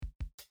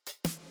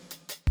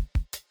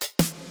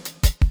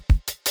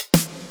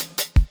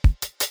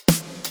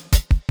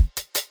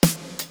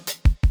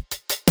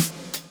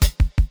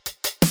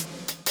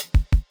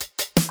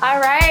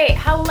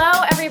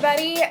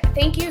everybody.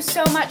 Thank you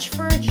so much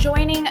for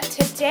joining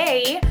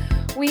today.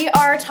 We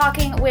are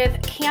talking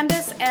with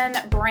Candace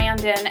and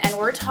Brandon, and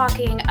we're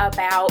talking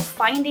about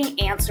finding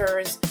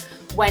answers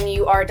when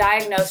you are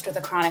diagnosed with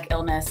a chronic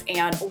illness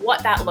and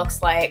what that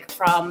looks like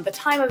from the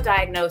time of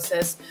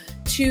diagnosis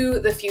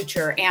to the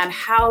future, and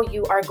how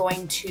you are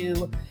going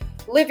to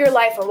live your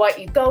life, or what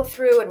you go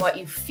through and what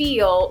you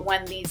feel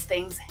when these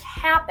things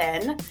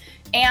happen,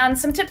 and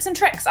some tips and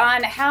tricks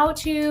on how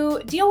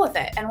to deal with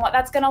it and what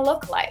that's going to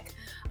look like.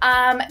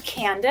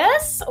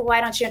 Candace, why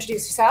don't you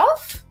introduce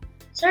yourself?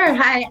 Sure.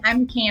 Hi,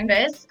 I'm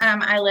Candace.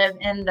 I live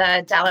in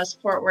the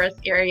Dallas-Fort Worth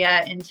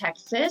area in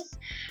Texas.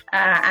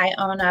 I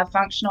own a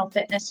functional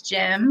fitness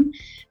gym.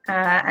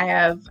 I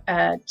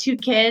have 2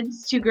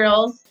 kids, 2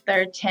 girls.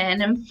 They're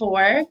 10 and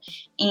 4,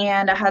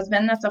 and a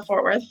husband that's a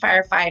Fort Worth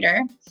firefighter.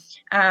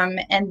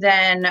 And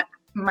then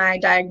my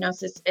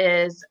diagnosis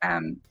is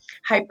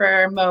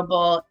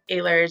hypermobile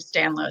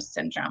Ehlers-Danlos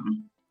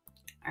syndrome.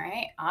 All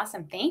right,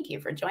 awesome. Thank you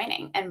for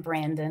joining. And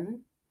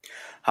Brandon?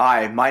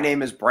 Hi, my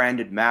name is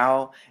Brandon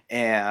Mao,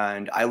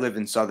 and I live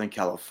in Southern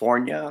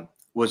California.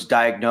 Was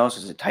diagnosed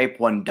as a type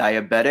 1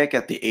 diabetic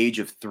at the age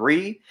of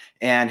 3,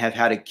 and have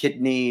had a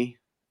kidney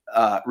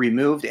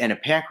removed and a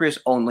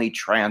pancreas-only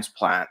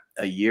transplant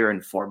a year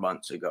and 4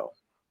 months ago.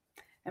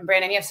 And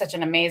Brandon, you have such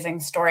an amazing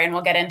story, and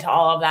we'll get into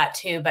all of that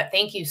too, but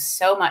thank you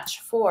so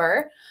much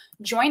for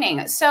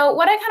joining. So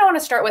what I kind of want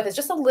to start with is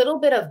just a little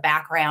bit of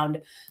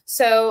background.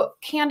 So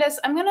Candace,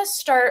 I'm going to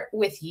start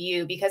with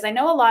you because I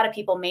know a lot of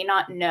people may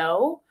not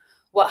know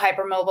what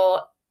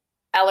hypermobile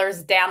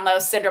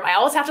Ehlers-Danlos syndrome. I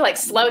always have to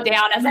slow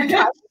down as I'm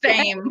talking.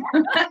 Same.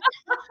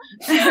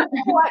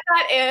 What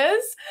that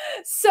is.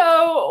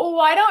 So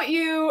why don't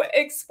you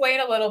explain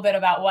a little bit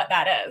about what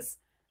that is?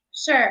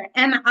 Sure.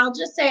 And I'll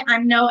just say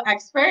I'm no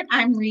expert.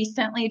 I'm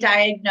recently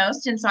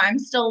diagnosed, and so I'm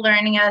still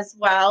learning as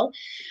well.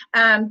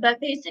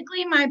 But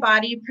basically, my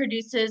body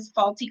produces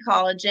faulty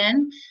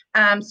collagen,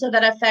 so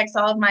that affects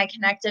all of my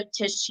connective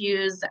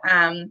tissues,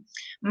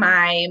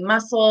 my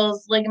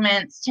muscles,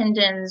 ligaments,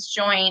 tendons,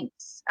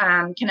 joints,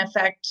 can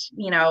affect,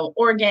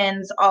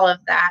 organs, all of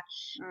that.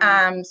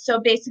 So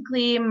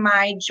basically,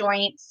 my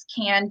joints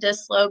can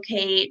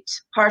dislocate,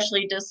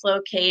 partially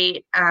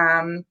dislocate,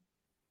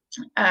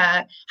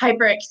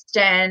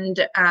 hyperextend,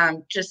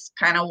 just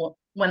kind of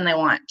when they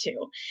want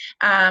to.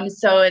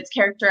 So it's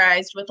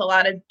characterized with a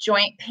lot of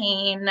joint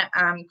pain,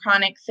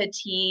 chronic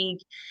fatigue,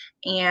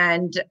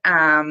 and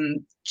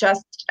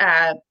just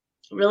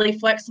really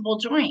flexible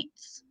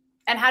joints.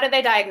 And how did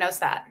they diagnose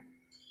that?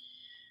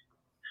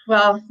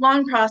 Well,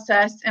 long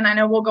process, and I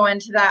know we'll go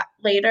into that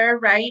later,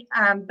 right?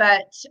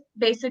 But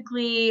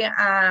basically,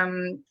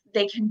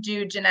 they can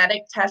do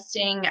genetic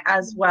testing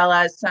as well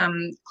as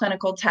some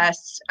clinical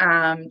tests,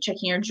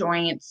 checking your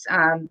joints,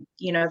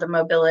 the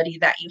mobility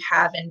that you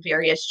have in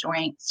various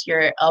joints,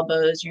 your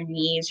elbows, your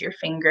knees, your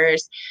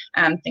fingers,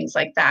 things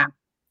like that.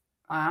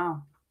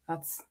 Wow.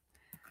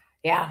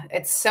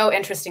 It's so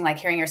interesting,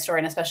 hearing your story,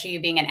 and especially you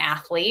being an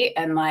athlete,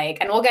 and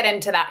we'll get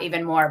into that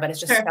even more, but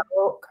it's just Sure.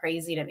 So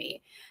crazy to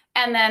me.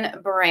 And then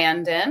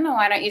Brandon,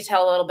 why don't you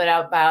tell a little bit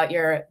about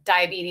your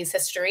diabetes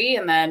history,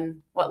 and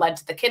then what led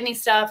to the kidney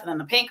stuff, and then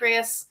the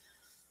pancreas?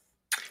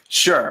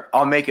 Sure,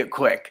 I'll make it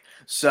quick.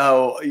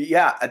 So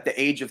at the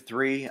age of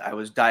 3, I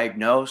was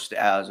diagnosed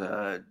as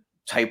a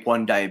type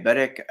 1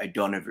 diabetic. I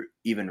don't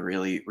even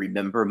really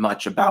remember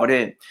much about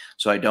it.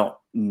 So I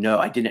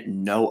didn't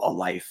know a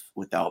life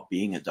without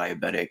being a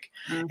diabetic.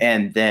 Mm-hmm.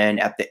 And then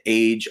at the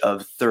age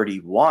of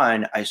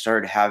 31, I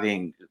started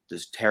having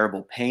this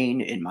terrible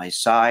pain in my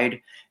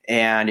side.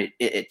 And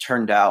it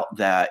turned out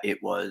that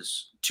it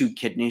was 2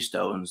 kidney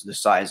stones the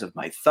size of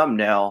my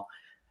thumbnail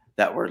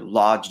that were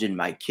lodged in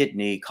my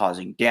kidney,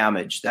 causing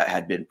damage that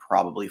had been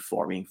probably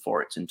forming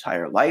for its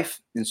entire life.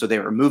 And so they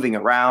were moving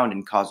around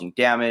and causing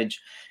damage.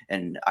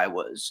 And I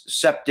was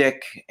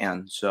septic.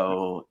 And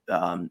so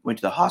went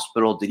to the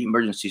hospital, did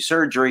emergency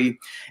surgery,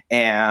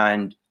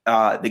 and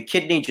the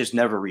kidney just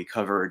never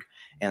recovered.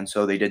 And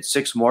so they did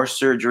 6 more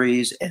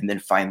surgeries and then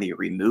finally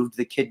removed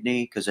the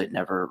kidney because it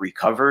never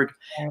recovered.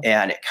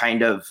 And it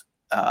kind of,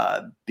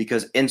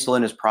 because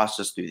insulin is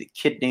processed through the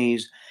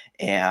kidneys,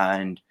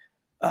 and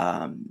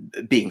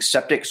being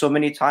septic so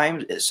many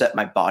times, it set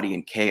my body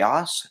in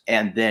chaos.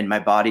 And then my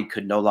body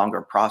could no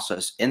longer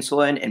process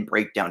insulin and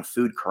break down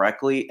food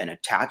correctly and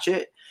attach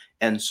it.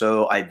 And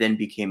so I then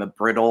became a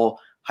brittle,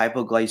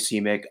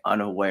 hypoglycemic,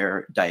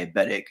 unaware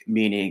diabetic,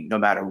 meaning no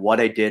matter what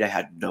I did, I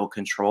had no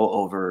control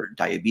over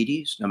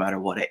diabetes, no matter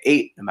what I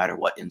ate, no matter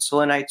what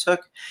insulin I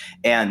took.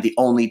 And the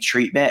only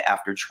treatment,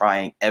 after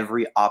trying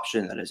every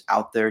option that is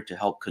out there to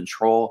help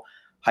control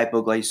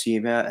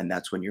hypoglycemia, and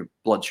that's when your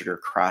blood sugar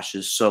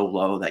crashes so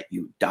low that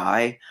you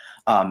die.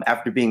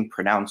 After being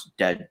pronounced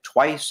dead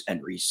twice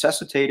and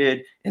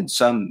resuscitated in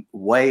some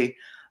way,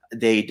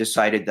 they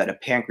decided that a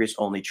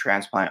pancreas-only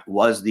transplant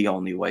was the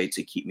only way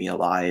to keep me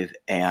alive,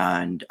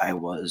 and I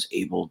was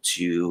able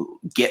to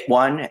get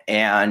one,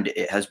 and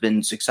it has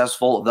been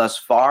successful thus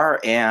far,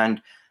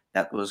 and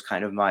that was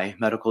kind of my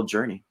medical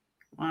journey.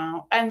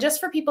 Wow. And just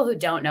for people who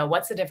don't know,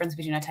 what's the difference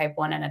between a type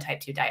 1 and a type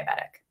 2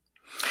 diabetic?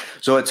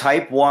 So a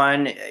type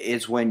 1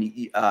 is when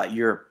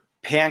your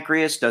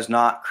pancreas does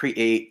not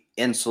create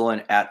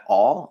insulin at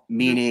all,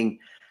 meaning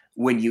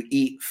when you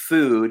eat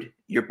food,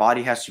 your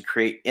body has to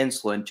create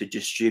insulin to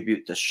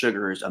distribute the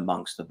sugars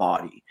amongst the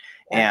body.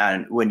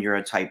 And when you're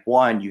a type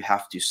 1, you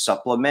have to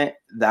supplement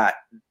that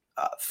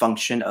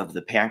function of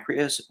the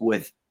pancreas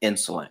with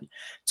insulin.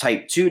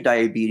 Type 2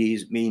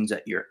 diabetes means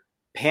that your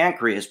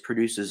pancreas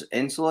produces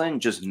insulin,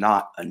 just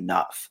not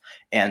enough.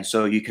 And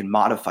so you can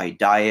modify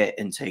diet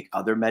and take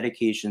other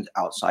medications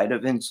outside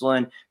of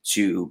insulin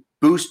to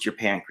boost your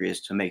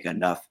pancreas to make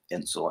enough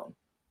insulin.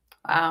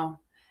 Wow.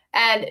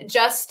 And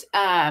just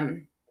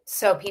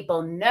so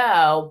people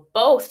know,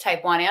 both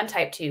type 1 and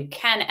type 2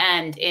 can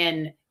end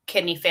in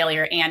kidney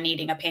failure and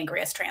needing a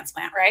pancreas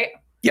transplant, right?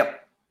 Yep.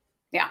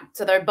 Yeah.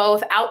 So they're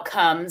both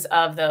outcomes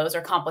of those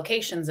or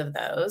complications of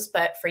those.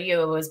 But for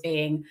you, it was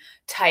being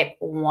type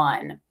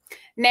 1.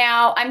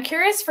 Now, I'm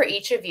curious for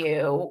each of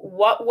you,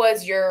 what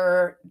was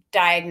your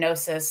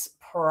diagnosis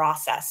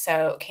process?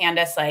 So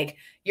Candace, like,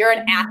 you're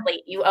an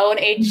athlete, you own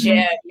a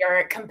gym,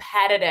 you're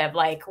competitive.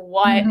 Like,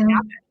 what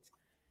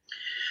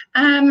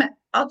happened?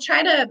 I'll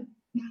try to,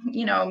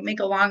 make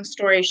a long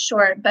story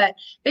short, but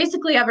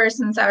basically ever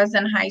since I was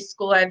in high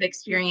school, I've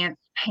experienced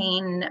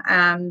pain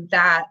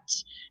that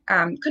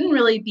couldn't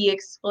really be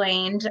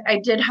explained. I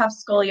did have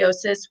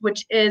scoliosis,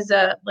 which is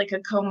a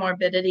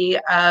comorbidity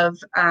of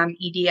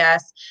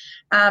EDS,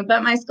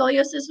 but my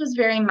scoliosis was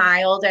very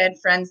mild. I had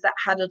friends that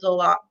had it a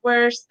lot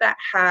worse, that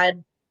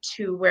had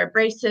to wear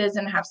braces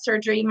and have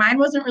surgery. Mine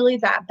wasn't really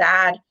that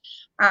bad.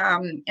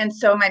 And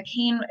so my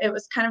pain, it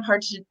was kind of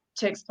hard to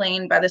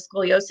explain by the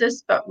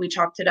scoliosis, but we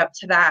chalked it up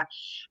to that.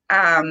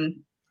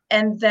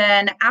 And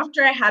then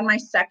after I had my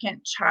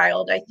second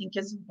child, I think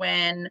is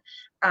when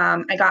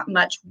I got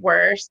much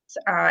worse.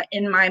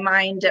 In my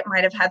mind, it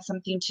might have had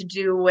something to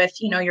do with,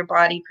 your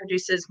body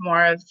produces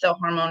more of the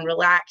hormone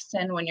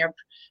relaxin when you're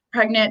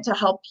pregnant to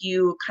help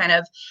you kind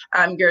of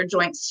your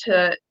joints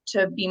to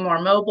be more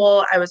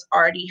mobile. I was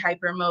already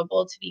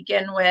hypermobile to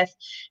begin with.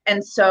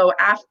 And so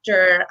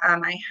after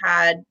I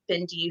had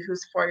Bindi,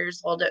 who's 4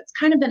 years old, it's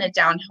kind of been a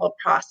downhill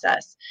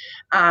process.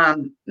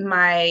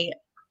 My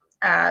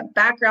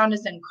background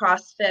is in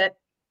CrossFit.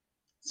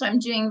 So I'm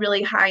doing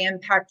really high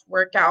impact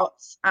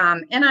workouts,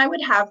 and I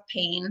would have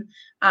pain.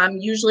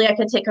 Usually I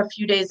could take a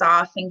few days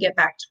off and get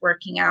back to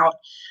working out.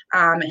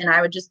 And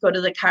I would just go to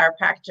the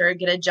chiropractor,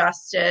 get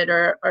adjusted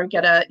or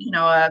get a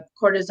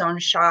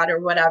cortisone shot or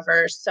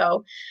whatever.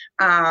 So,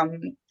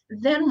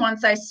 then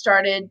once I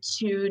started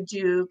to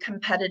do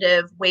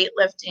competitive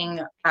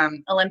weightlifting,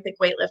 Olympic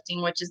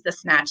weightlifting, which is the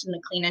snatch and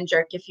the clean and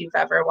jerk, if you've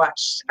ever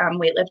watched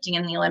weightlifting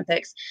in the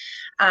Olympics,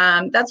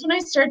 that's when I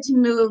started to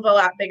move a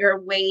lot bigger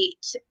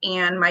weight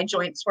and my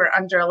joints were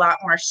under a lot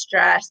more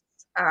stress,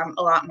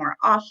 a lot more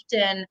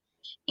often.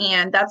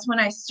 And that's when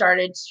I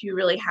started to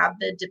really have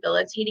the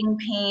debilitating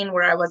pain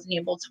where I wasn't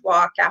able to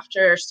walk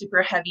after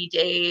super heavy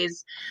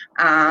days,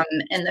 and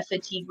the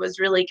fatigue was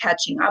really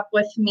catching up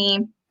with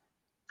me.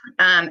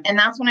 And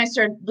that's when I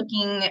started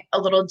looking a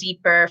little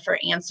deeper for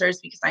answers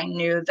because I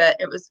knew that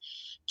it was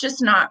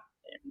just not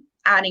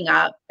adding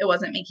up. It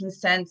wasn't making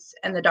sense.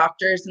 And the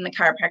doctors and the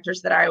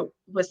chiropractors that I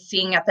was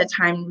seeing at the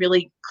time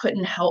really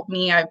couldn't help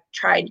me. I've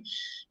tried,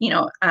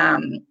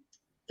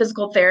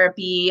 physical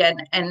therapy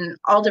and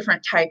all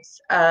different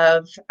types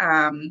of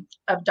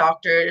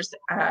doctors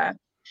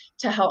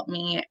to help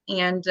me.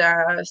 And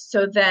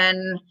so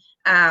then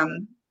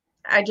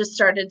I just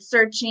started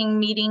searching,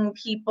 meeting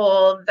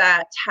people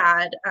that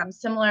had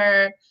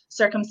similar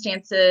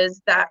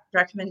circumstances that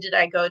recommended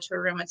I go to a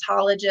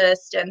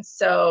rheumatologist. And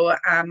so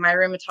my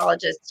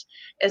rheumatologist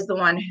is the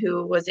one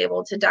who was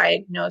able to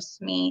diagnose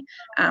me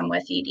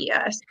with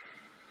EDS.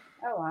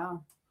 Oh,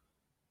 wow.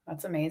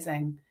 That's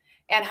amazing.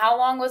 And how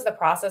long was the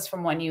process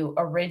from when you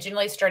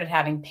originally started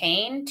having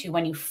pain to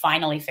when you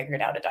finally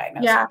figured out a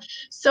diagnosis? Yeah.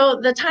 So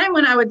the time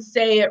when I would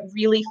say it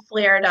really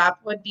flared up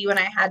would be when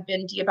I had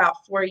Bindi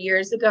about 4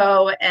 years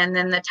ago. And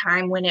then the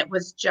time when it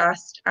was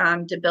just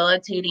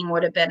debilitating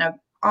would have been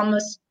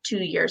almost 2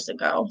 years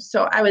ago.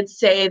 So I would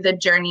say the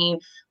journey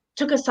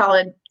took a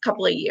solid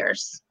couple of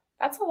years.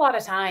 That's a lot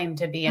of time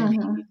to be in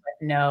pain with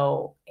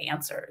no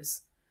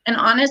answers. And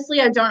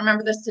honestly, I don't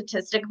remember the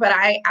statistic, but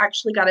I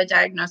actually got a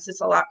diagnosis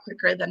a lot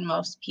quicker than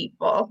most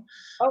people.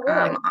 Oh,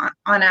 really?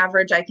 On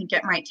average, I think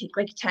it might take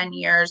like 10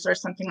 years or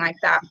something like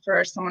that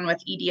for someone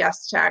with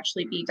EDS to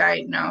actually be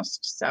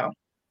diagnosed. So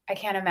I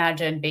can't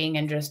imagine being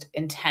in just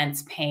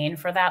intense pain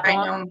for that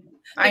long.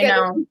 I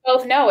know. We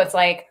both know it's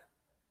like,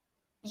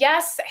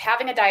 yes,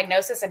 having a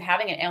diagnosis and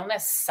having an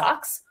illness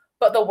sucks.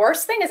 But the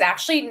worst thing is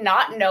actually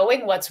not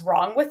knowing what's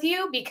wrong with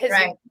you because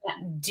you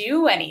can't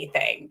do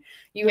anything.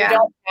 You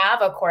don't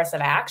have a course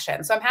of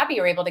action. So I'm happy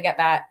you were able to get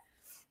that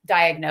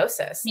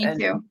diagnosis. Me too.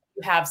 You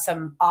have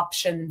some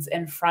options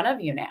in front of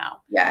you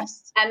now.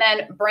 Yes. And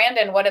then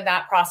Brandon, what did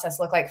that process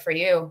look like for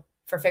you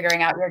for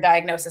figuring out your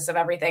diagnosis of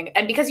everything?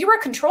 And because you were a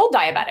controlled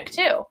diabetic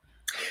too.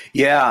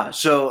 Yeah.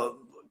 So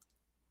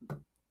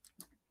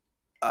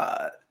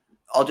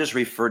I'll just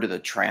refer to the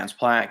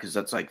transplant because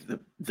that's like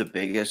the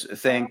biggest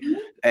thing.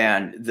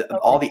 And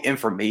all the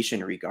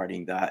information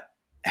regarding that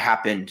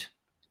happened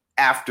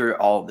after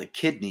all the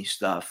kidney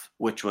stuff,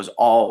 which was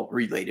all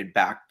related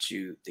back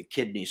to the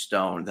kidney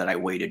stone that I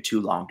waited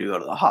too long to go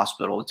to the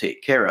hospital to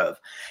take care of.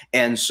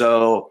 And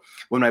so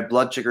when my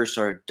blood sugar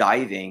started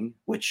diving,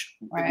 which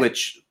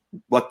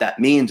what that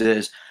means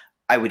is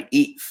I would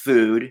eat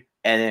food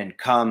and then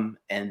come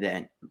and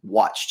then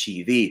watch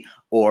TV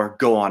or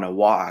go on a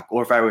walk.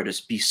 Or if I were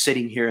to be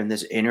sitting here in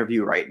this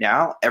interview right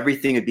now,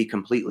 everything would be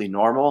completely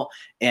normal.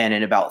 And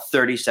in about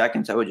 30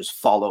 seconds, I would just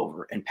fall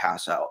over and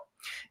pass out.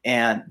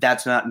 And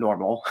that's not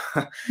normal.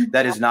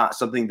 That is not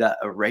something that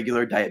a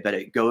regular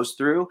diabetic goes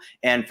through.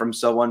 And from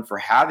someone for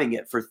having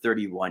it for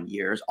 31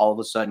 years, all of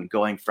a sudden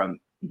going from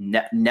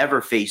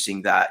never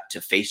facing that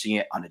to facing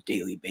it on a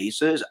daily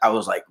basis, I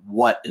was like,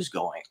 what is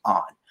going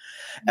on?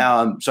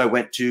 So I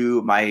went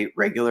to my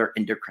regular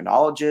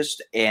endocrinologist,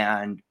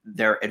 and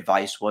their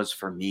advice was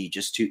for me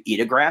just to eat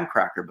a graham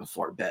cracker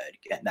before bed,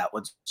 and that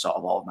would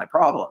solve all of my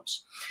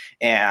problems.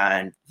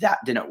 And that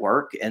didn't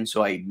work. And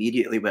so I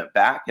immediately went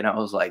back and I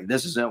was like,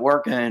 this isn't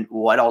working.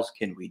 What else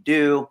can we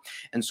do?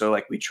 And so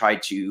like we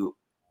tried to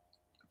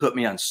put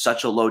me on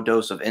such a low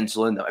dose of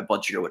insulin that my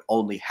blood sugar would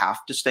only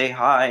have to stay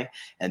high,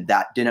 and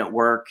that didn't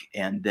work.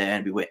 And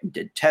then we went and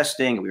did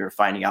testing, and we were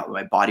finding out that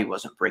my body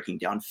wasn't breaking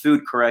down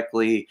food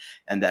correctly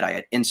and that I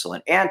had insulin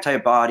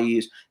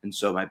antibodies. And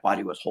so my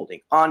body was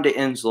holding on to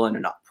insulin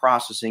and not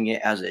processing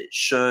it as it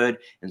should.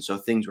 And so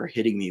things were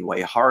hitting me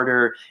way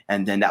harder.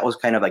 And then that was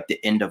kind of like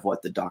the end of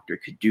what the doctor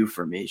could do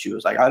for me. She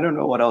was like, I don't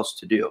know what else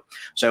to do.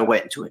 So I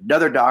went to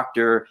another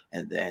doctor,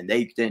 and then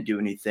they didn't do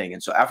anything.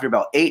 And so after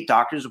about 8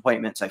 doctor's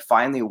appointments, I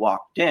finally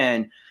walked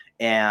in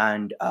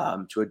and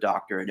to a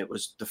doctor, and it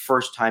was the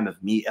first time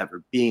of me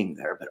ever being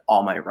there, but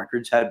all my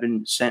records had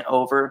been sent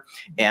over.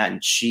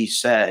 And she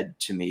said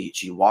to me,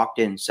 she walked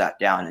in, sat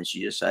down, and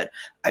she just said,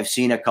 I've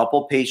seen a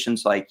couple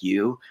patients like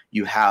you.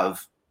 You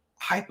have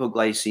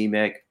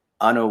hypoglycemic,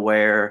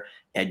 unaware,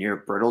 and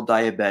you're brittle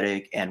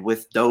diabetic. And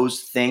with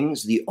those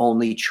things, the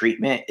only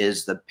treatment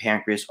is the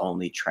pancreas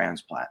only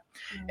transplant.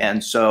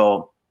 And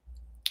so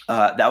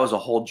that was a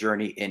whole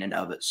journey in and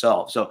of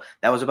itself. So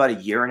that was about a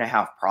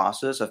 1.5-year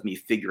process of me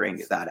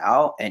figuring that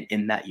out. And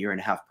in that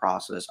 1.5-year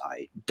process,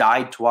 I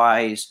died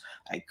twice.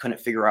 I couldn't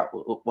figure out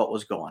what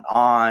was going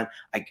on.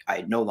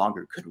 I no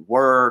longer could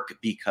work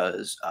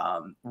because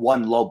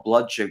one, low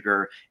blood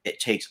sugar, it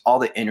takes all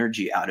the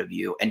energy out of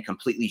you and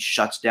completely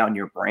shuts down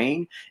your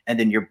brain. And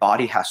then your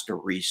body has to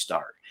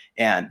restart.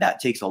 And that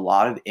takes a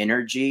lot of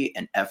energy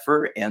and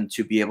effort, and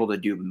to be able to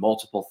do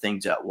multiple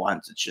things at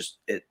once,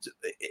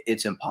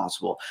 it's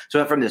impossible.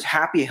 So from this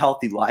happy,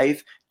 healthy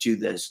life to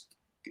this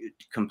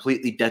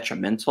completely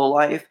detrimental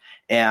life,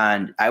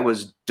 and I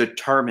was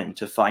determined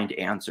to find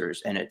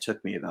answers. And it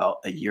took me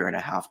about 1.5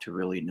 years to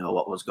really know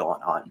what was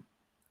going on.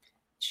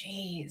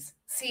 Jeez.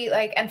 See,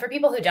 like, and for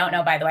people who don't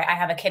know, by the way, I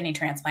have a kidney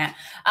transplant,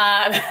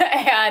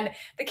 and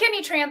the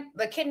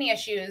kidney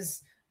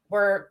issues.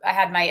 I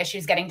had my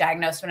issues getting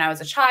diagnosed when I was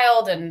a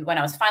child, and when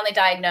I was finally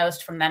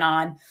diagnosed from then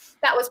on,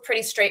 that was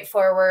pretty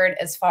straightforward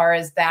as far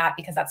as that,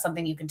 because that's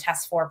something you can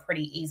test for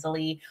pretty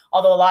easily.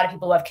 Although a lot of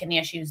people who have kidney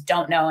issues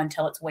don't know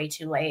until it's way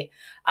too late.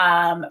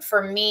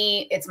 For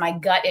me, it's my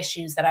gut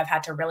issues that I've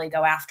had to really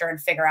go after and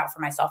figure out for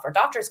myself, where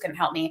doctors couldn't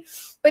help me.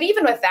 But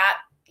even with that,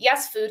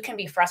 yes, food can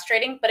be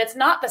frustrating, but it's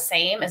not the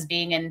same as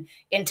being in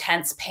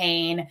intense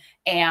pain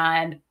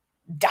and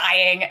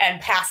dying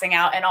and passing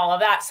out and all of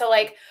that. So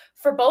like,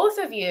 for both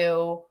of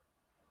you,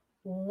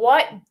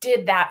 what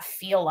did that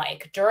feel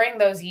like during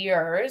those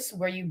years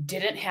where you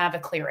didn't have a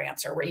clear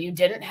answer, where you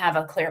didn't have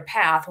a clear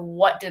path?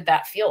 What did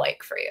that feel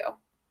like for you?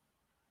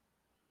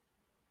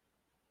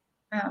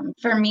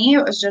 For me,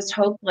 it was just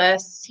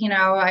hopeless.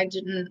 I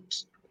didn't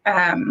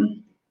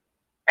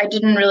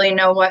really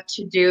know what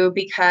to do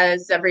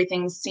because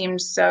everything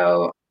seemed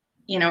so,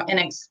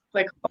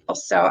 inexplicable.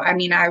 So, I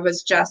mean, I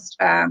was just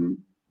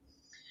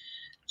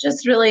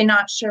really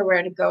not sure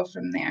where to go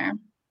from there.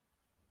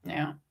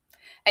 Yeah.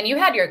 And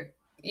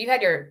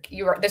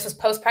this was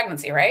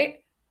post-pregnancy,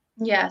 right?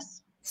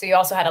 Yes. So you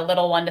also had a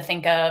little one to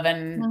think of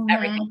and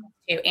everything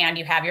too, and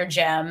you have your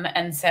gym.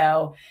 And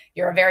so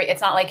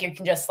it's not like you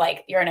can just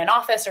you're in an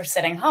office or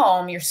sitting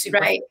home, you're super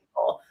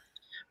physical.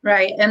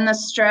 Right. And the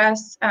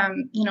stress,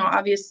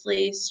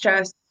 obviously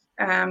stress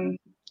can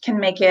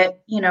make it,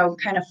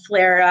 kind of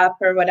flare up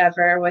or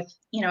whatever with,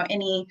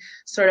 any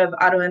sort of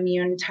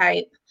autoimmune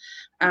type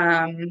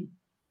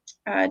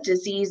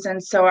disease.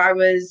 And so I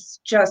was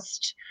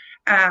just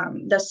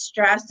the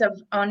stress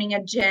of owning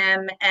a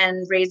gym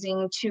and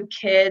raising 2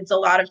 kids, a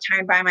lot of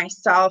time by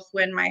myself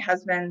when my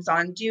husband's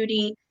on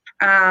duty,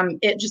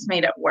 it just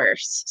made it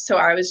worse. So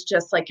I was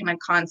just in a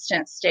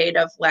constant state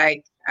of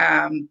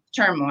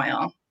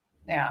turmoil.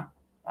 Yeah.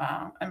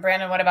 Wow. And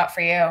Brandon, what about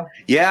for you?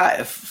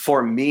 Yeah,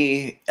 for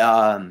me,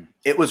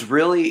 it was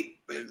really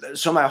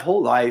so my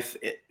whole life,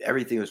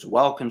 everything was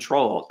well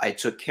controlled. I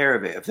took care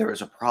of it. If there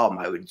was a problem,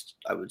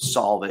 I would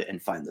solve it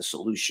and find the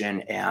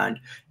solution, and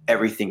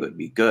everything would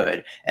be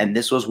good. And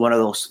this was one of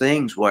those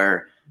things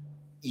where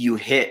you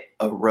hit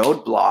a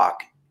roadblock,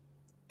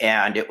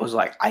 and it was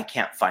like, I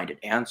can't find an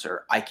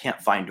answer. I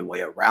can't find a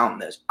way around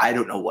this. I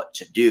don't know what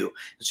to do.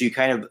 So you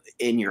kind of,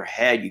 in your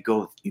head, you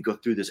go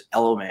through this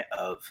element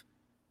of,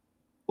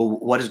 well,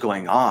 what is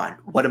going on?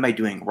 What am I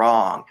doing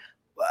wrong?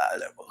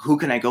 Who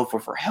can I go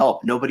for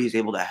help? Nobody's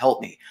able to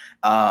help me.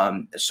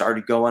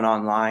 Started going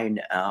online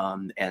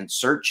and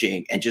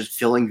searching and just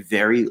feeling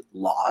very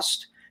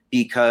lost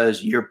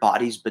because your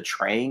body's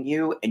betraying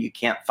you and you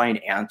can't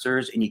find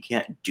answers and you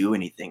can't do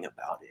anything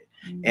about it.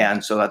 Mm-hmm.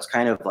 And so that's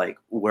kind of like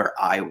where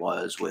I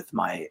was with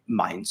my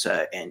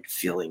mindset and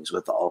feelings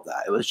with all of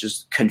that. It was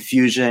just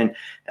confusion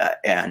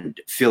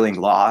and feeling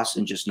lost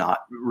and just not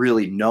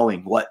really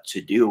knowing what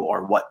to do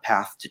or what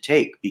path to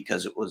take,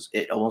 because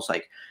it almost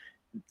like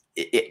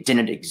it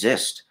didn't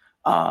exist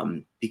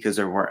because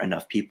there weren't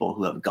enough people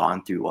who have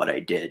gone through what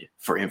I did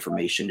for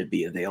information to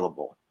be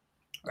available.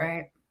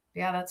 Right.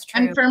 Yeah, that's true.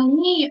 And for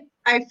me,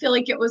 I feel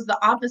like it was the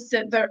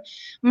opposite.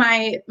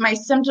 My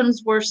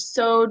symptoms were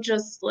so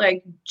just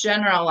like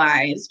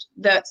generalized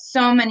that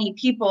so many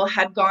people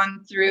had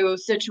gone through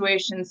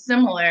situations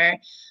similar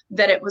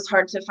that it was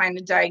hard to find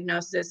a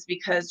diagnosis,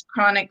 because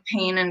chronic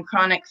pain and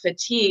chronic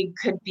fatigue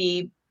could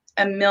be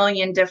a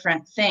million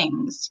different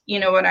things. You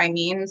know what I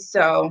mean?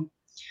 So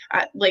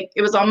like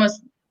it was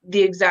almost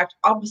the exact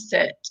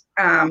opposite,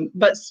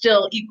 but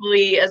still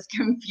equally as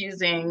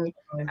confusing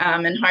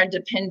and hard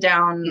to pin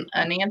down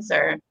an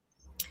answer.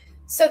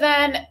 So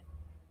then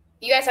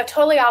you guys have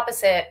totally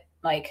opposite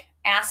like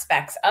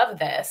aspects of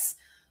this.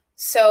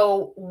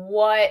 So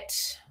what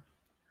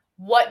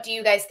do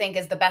you guys think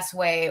is the best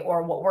way,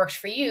 or what works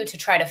for you to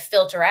try to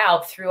filter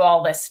out through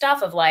all this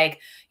stuff of like,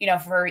 you know,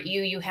 for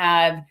you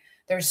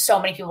there's so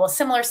many people with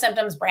similar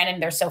symptoms. Brandon,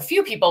 there's so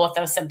few people with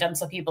those symptoms,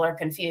 so people are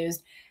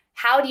confused.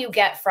 How do you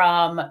get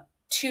from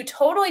two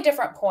totally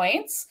different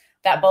points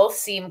that both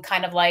seem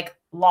kind of like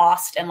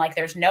lost and like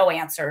there's no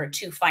answer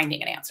to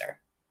finding an answer?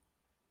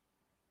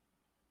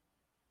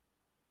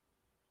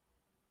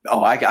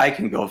 Oh, I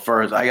can go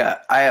first. I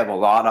have a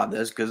lot on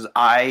this because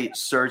I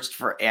searched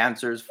for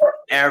answers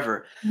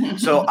forever.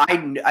 So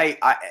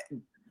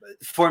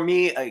for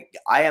me,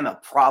 I am a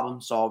problem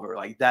solver.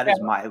 Like that is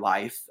my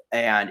life.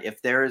 And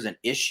if there is an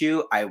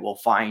issue, I will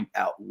find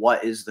out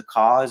what is the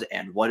cause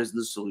and what is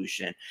the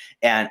solution.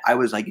 And I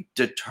was like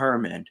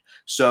determined.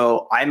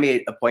 So I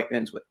made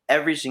appointments with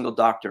every single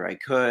doctor I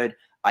could.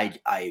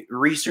 I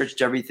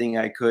researched everything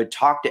I could,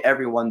 talked to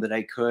everyone that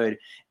I could,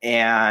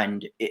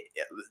 and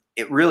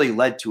it really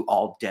led to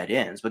all dead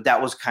ends. But that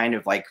was kind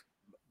of like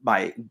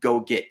my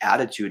go-get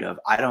attitude of,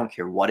 I don't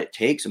care what it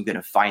takes, I'm going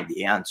to find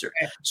the answer.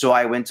 Okay. So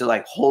I went to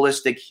like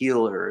holistic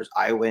healers.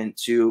 I went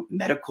to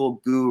medical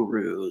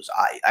gurus.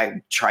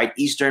 I tried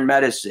Eastern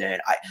medicine.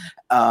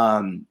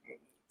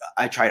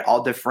 I tried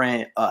all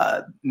different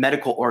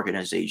medical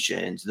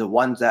organizations, the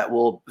ones that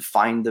will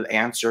find the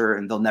answer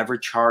and they'll never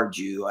charge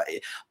you.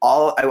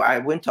 I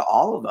went to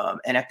all of them.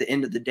 And at the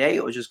end of the day,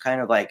 it was just kind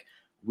of like,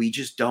 we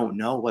just don't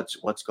know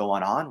what's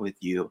going on with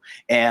you.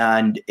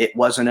 And it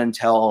wasn't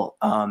until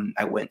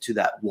I went to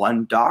that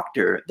one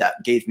doctor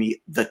that gave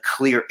me the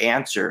clear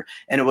answer.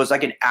 And it was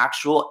like an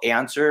actual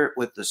answer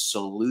with the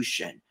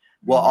solution.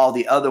 Well, all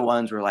the other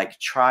ones were like,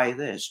 try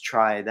this,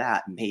 try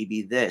that,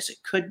 maybe this,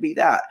 it could be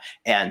that.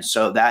 And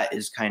so that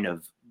is kind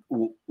of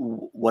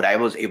what I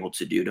was able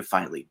to do to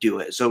finally do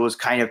it. So it was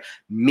kind of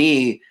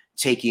me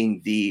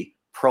taking the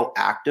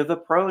proactive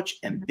approach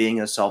and being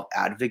a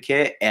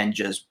self-advocate and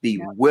just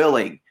be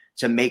willing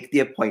to make the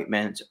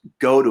appointment,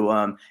 go to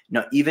them. You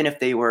know, even if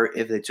they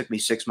took me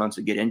 6 months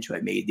to get into it,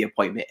 I made the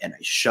appointment and I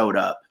showed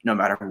up no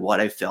matter what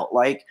I felt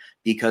like,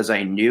 because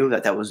I knew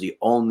that was the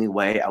only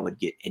way I would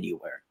get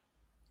anywhere.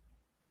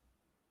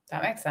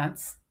 That makes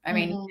sense. I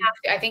mean,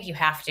 I think you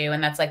have to,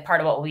 and that's like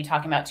part of what we'll be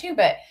talking about too,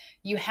 but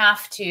you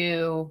have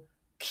to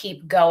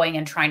keep going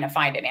and trying to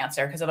find an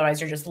answer, because otherwise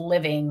you're just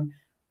living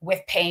with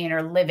pain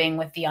or living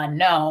with the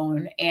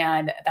unknown.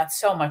 And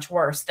that's so much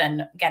worse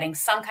than getting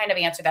some kind of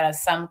answer that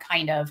has some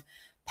kind of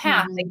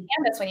path. Like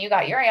Candace, when you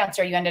got your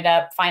answer, you ended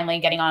up finally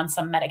getting on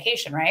some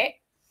medication, right?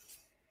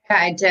 Yeah,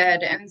 I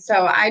did. And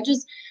so I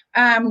just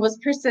was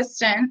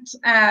persistent,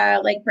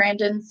 like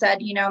Brandon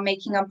said, you know,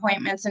 making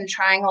appointments and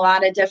trying a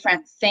lot of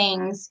different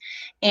things.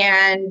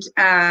 And,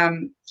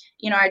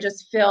 you know, I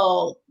just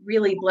feel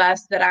really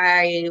blessed that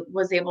I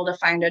was able to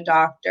find a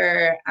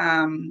doctor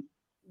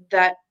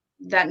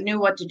that knew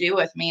what to do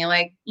with me.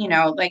 Like, you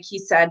know, like he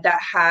said, that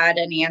had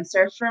an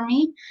answer for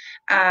me.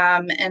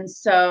 And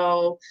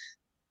so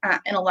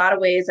in a lot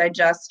of ways,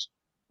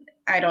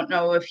 I don't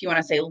know if you want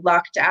to say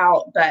lucked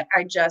out, but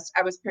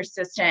I was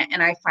persistent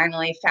and I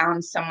finally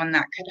found someone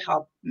that could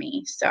help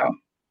me. So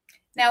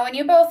now, when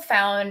you both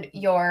found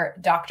your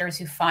doctors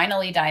who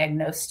finally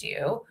diagnosed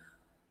you,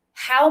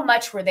 how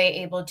much were they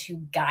able to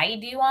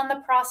guide you on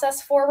the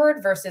process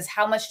forward versus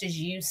how much did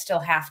you still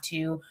have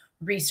to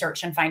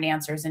research and find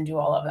answers and do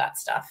all of that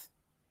stuff?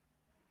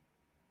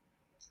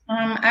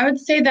 I would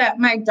say that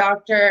my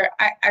doctor,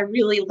 I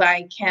really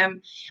like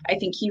him. I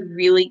think he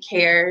really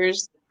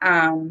cares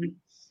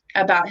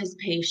about his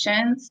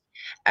patients.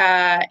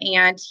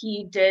 And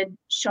he did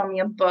show me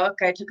a book.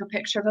 I took a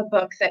picture of a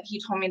book that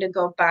he told me to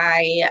go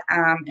buy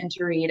and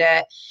to read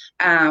it.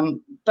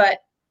 But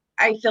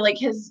I feel like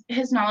his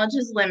knowledge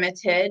is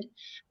limited.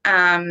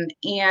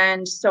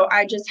 And so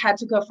I just had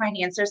to go find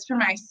answers for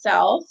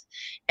myself.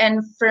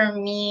 And for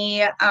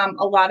me,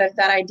 a lot of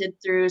that I did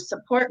through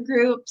support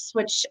groups,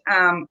 which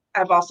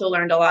I've also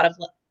learned a lot of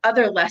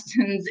other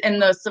lessons in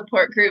those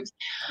support groups.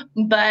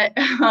 But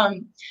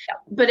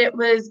but it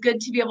was good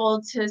to be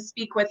able to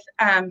speak with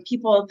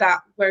people that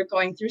were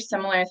going through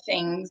similar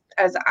things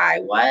as I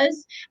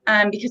was,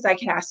 because I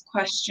could ask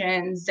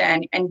questions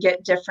and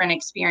get different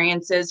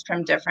experiences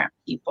from different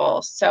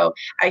people. So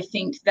I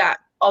think that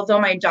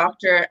although my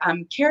doctor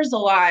cares a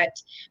lot,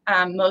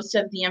 most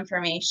of the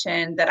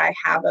information that I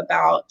have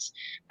about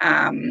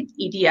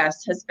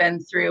EDS has been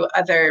through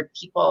other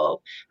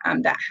people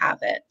that have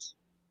it.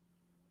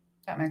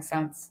 That makes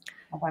sense.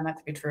 I find that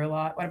to be true a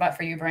lot. What about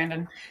for you,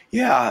 Brandon?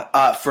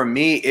 Yeah, for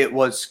me, it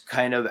was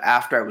kind of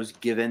after I was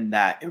given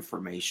that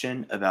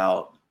information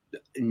about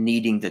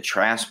needing the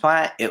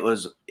transplant, it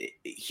was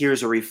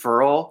here's a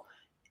referral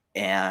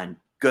and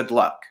good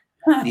luck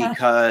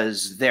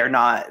because they're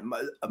not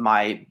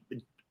my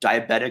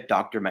diabetic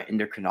doctor, my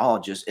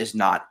endocrinologist is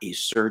not a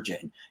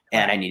surgeon.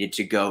 And I needed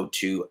to go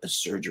to a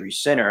surgery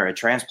center, a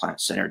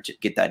transplant center to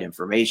get that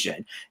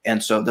information.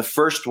 And so the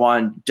first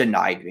one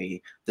denied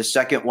me. The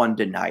second one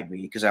denied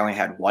me because I only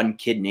had one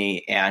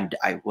kidney and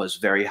I was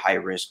very high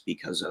risk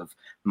because of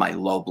my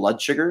low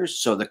blood sugars.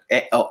 So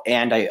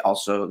and I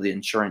also, the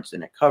insurance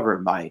didn't cover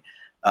my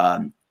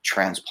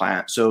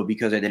transplant. So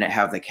because I didn't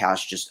have the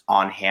cash just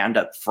on hand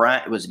up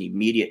front, it was an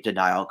immediate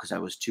denial because I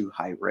was too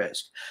high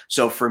risk.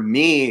 So for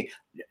me,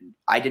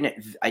 I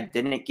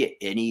didn't get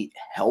any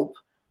help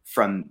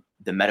from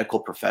the medical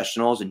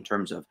professionals in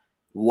terms of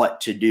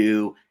what to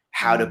do,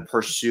 how to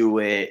pursue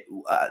it,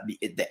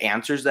 the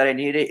answers that I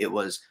needed. It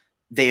was,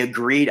 they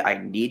agreed I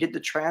needed the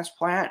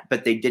transplant,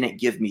 but they didn't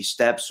give me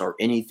steps or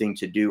anything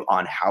to do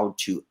on how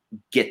to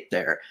get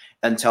there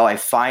until I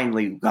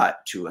finally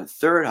got to a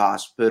third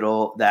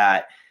hospital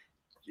that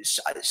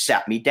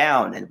sat me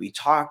down and we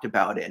talked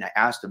about it and I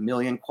asked a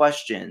million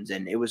questions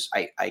and it was,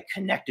 I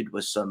connected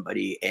with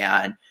somebody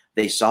and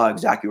they saw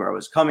exactly where I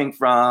was coming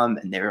from.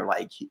 And they were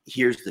like,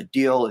 here's the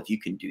deal. If you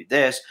can do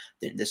this,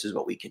 then this is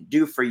what we can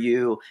do for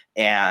you.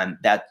 And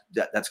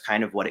that's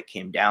kind of what it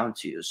came down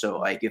to. So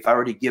like, if I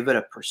were to give it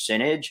a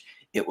percentage,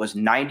 it was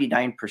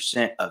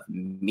 99% of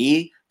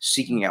me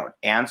seeking out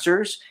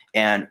answers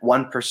and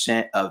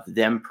 1% of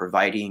them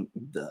providing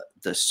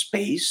the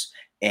space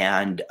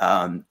and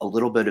a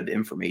little bit of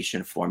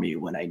information for me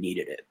when I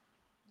needed it.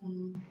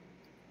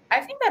 I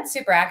think that's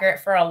super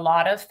accurate for a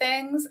lot of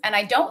things. And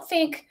I don't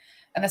think,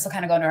 and this will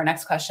kind of go into our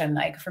next question,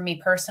 like for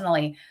me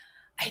personally,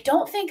 I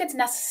don't think it's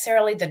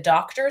necessarily the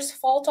doctor's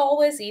fault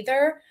always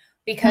either,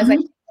 because I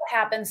think what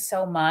happens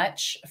so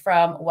much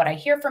from what I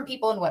hear from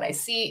people and what I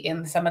see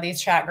in some of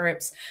these chat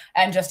groups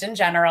and just in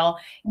general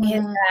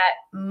is that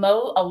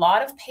a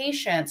lot of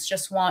patients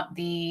just want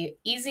the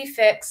easy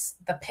fix,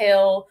 the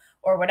pill,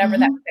 or whatever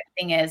that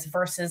thing is,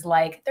 versus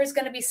like, there's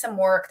going to be some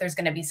work, there's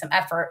going to be some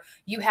effort.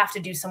 You have to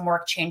do some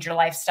work, change your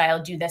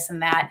lifestyle, do this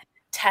and that,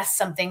 test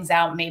some things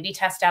out, maybe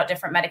test out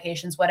different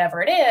medications,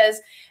 whatever it is.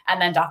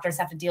 And then doctors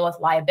have to deal with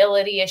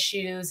liability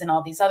issues and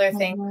all these other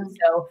things.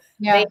 So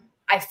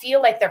I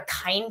feel like they're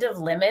kind of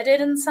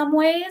limited in some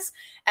ways.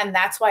 And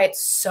that's why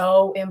it's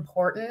so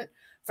important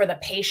for the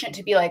patient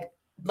to be like,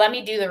 let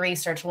me do the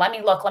research. Let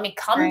me look, let me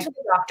come to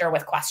the doctor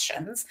with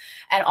questions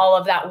and all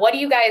of that. What do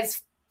you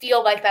guys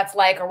feel like that's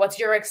like, or what's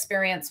your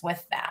experience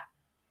with that?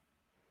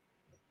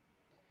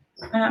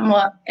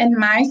 Well, in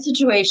my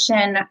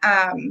situation,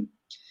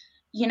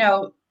 you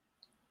know,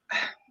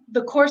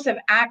 the course of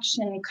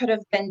action could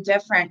have been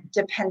different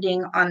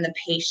depending on the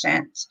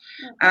patient.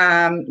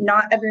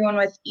 Not everyone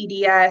with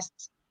EDS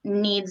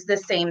needs the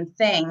same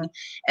thing.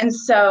 And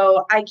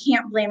so I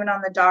can't blame it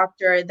on the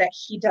doctor that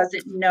he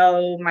doesn't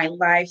know my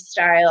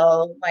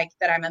lifestyle, like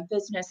that I'm a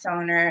business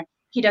owner.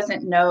 He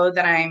doesn't know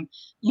that I'm,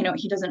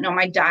 he doesn't know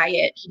my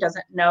diet. He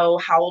doesn't know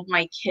how old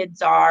my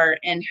kids are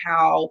and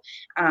how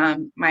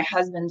my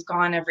husband's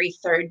gone every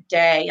third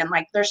day. And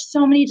like, there's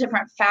so many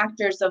different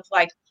factors of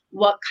like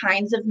what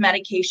kinds of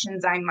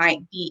medications I might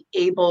be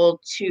able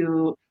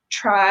to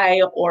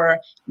try or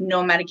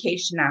no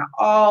medication at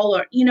all,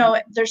 or,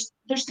 there's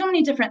so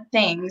many different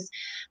things.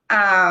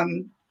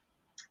 And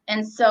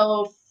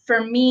so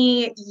for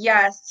me,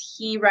 yes,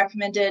 he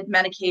recommended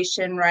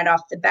medication right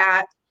off the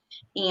bat.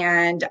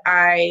 And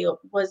I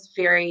was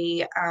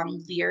very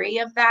leery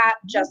of that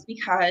just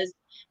because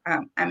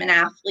I'm an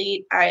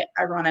athlete. I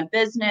run a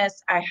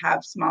business. I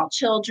have small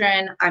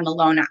children. I'm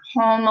alone at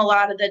home a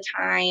lot of the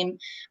time.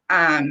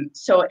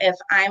 So if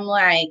I'm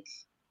like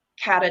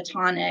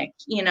catatonic,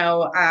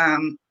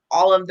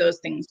 all of those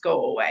things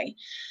go away.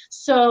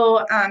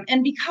 So,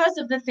 and because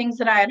of the things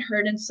that I had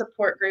heard in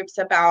support groups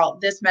about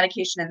this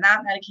medication and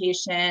that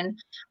medication,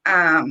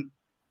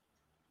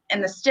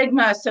 and the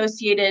stigma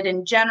associated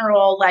in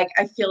general, like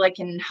I feel like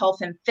in health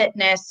and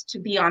fitness to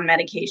be on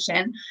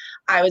medication,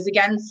 I was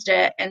against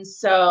it. And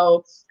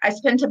so I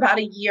spent about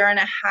a year and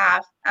a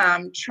half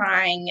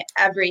trying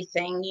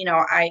everything. You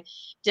know, I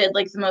did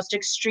like the most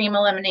extreme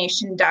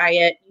elimination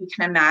diet you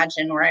can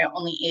imagine, where I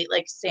only ate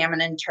like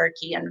salmon and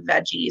turkey and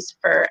veggies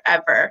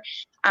forever.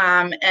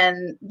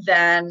 And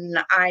then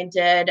I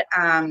did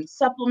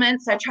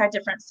supplements. I tried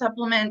different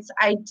supplements.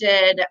 I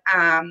did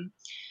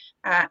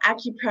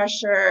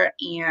acupressure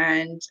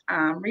and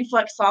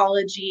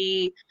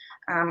reflexology.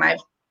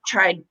 I've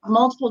tried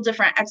multiple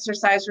different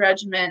exercise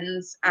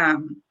regimens.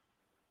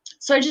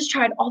 So I just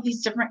tried all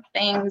these different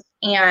things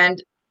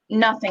and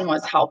nothing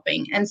was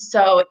helping. And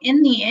so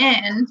in the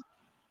end,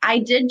 I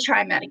did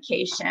try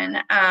medication.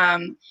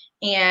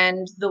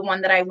 And the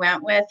one that I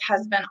went with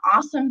has been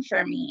awesome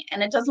for me.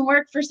 And it doesn't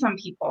work for some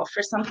people.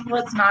 For some people,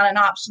 it's not an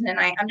option. And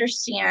I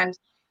understand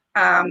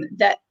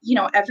that, you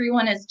know,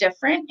 everyone is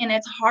different. And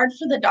it's hard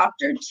for the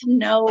doctor to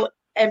know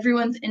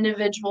everyone's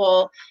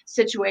individual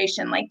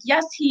situation. Like,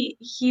 yes,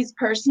 he's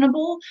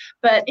personable,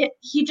 but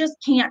he just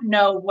can't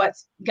know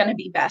what's going to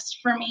be best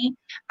for me.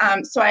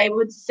 So I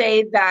would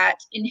say that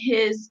in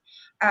his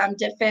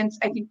defense,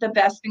 I think the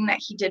best thing that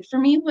he did for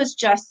me was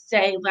just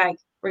say, like,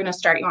 we're going to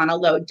start you on a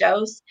low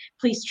dose.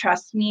 Please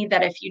trust me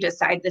that if you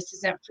decide this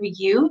isn't for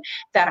you,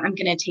 that I'm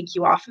going to take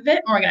you off of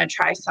it and we're going to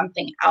try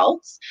something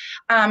else.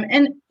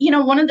 And, you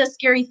know, one of the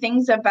scary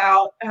things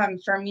about,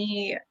 for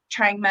me,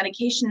 trying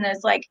medication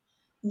is like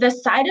the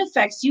side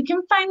effects. You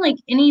can find like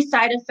any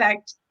side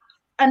effect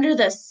under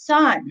the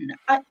sun.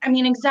 I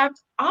mean,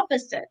 exact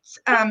opposites.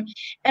 And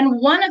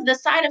one of the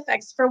side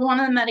effects for one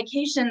of the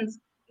medications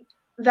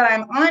that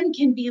I'm on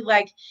can be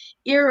like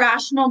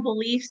irrational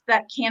beliefs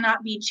that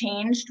cannot be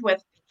changed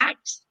with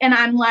facts. And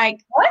I'm like,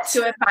 what?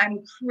 So if I'm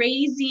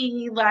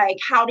crazy, like,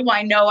 how do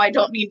I know I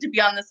don't need to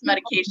be on this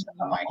medication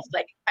anymore? He's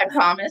like, I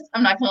promise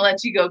I'm not going to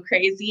let you go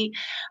crazy.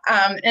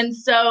 And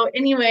so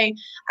anyway,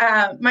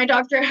 my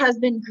doctor has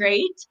been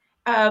great,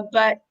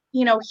 but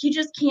you know, he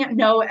just can't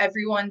know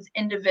everyone's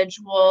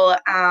individual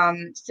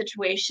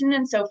situation.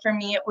 And so for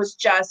me, it was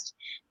just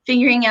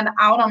figuring it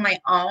out on my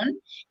own.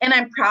 And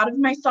I'm proud of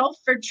myself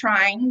for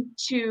trying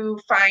to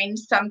find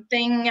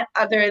something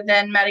other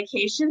than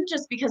medication,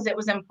 just because it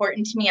was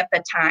important to me at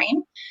the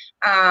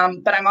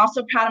time. But I'm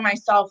also proud of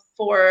myself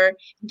for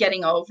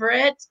getting over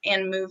it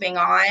and moving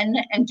on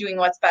and doing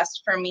what's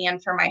best for me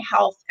and for my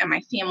health and my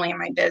family and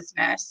my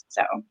business.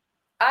 So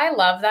I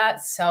love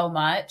that so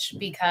much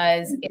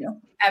because it's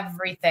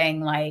everything.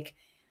 Like,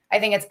 I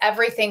think it's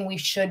everything we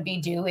should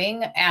be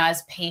doing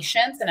as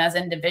patients and as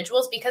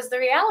individuals, because the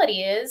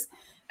reality is,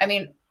 I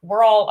mean,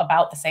 we're all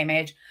about the same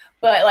age,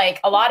 but like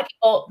a lot of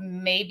people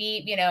may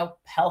be, you know,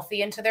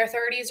 healthy into their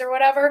 30s or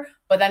whatever,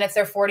 but then it's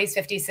their 40s,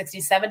 50s,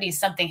 60s, 70s,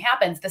 something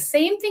happens. The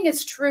same thing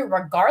is true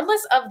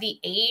regardless of the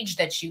age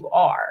that you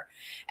are.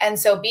 And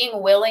so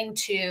being willing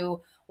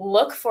to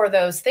look for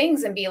those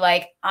things and be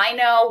like, I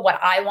know what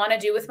I want to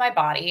do with my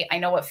body. I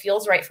know what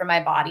feels right for my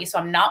body. So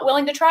I'm not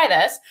willing to try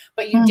this,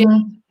 but you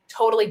didn't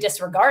totally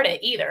disregard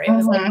it either. It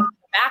was like on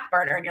the back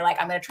burner and you're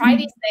like, I'm going to try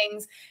these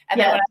things. And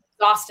then when I'm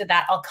exhausted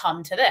that, I'll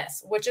come to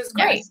this, which is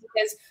great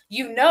because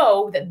you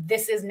know that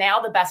this is now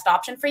the best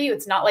option for you.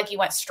 It's not like you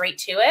went straight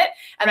to it.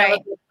 And then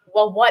like,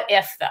 well, what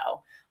if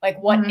though? Like,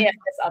 what if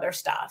this other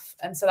stuff?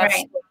 And so that's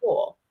so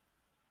cool.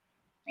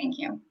 Thank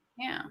you.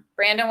 Yeah.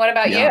 Brandon, what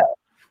about you?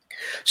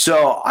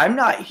 So I'm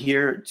not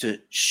here to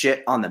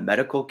shit on the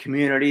medical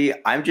community.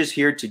 I'm just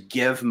here to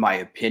give my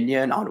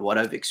opinion on what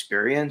I've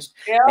experienced.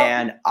 Yeah.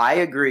 And I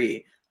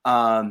agree.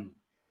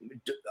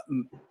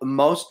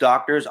 Most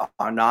doctors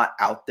are not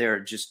out there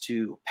just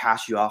to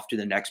pass you off to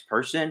the next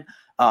person.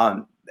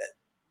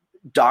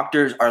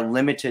 Doctors are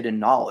limited in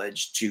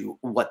knowledge to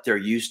what they're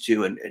used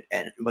to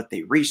and what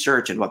they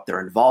research and what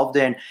they're involved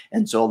in.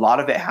 And so a lot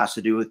of it has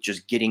to do with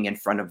just getting in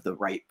front of the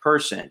right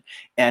person.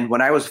 And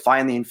when I was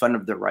finally in front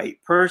of the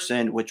right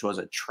person, which was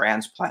a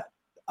transplant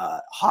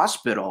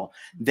hospital,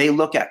 they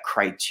look at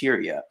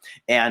criteria.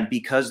 And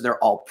because they're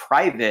all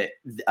private,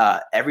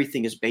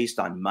 everything is based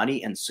on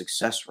money and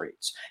success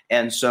rates.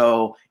 And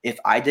so if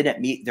I didn't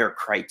meet their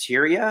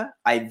criteria,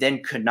 I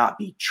then could not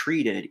be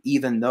treated,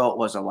 even though it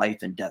was a life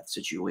and death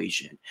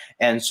situation.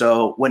 And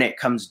so when it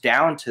comes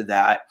down to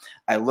that,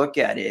 I look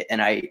at it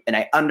and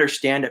I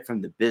understand it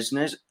from the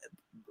business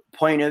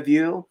point of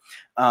view.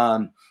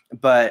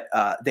 But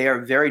they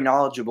are very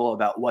knowledgeable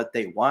about what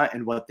they want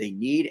and what they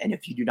need. And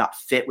if you do not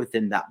fit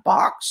within that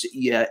box,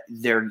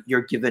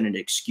 you're given an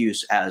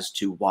excuse as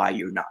to why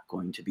you're not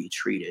going to be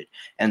treated.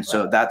 And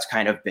so that's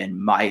kind of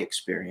been my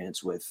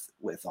experience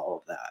with all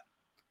of that.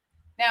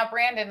 Now,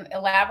 Brandon,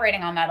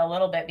 elaborating on that a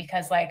little bit,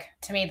 because like,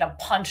 to me, the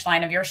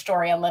punchline of your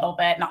story a little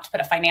bit, not to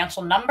put a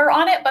financial number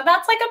on it, but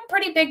that's like a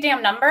pretty big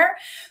damn number.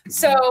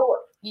 So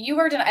you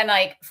were, and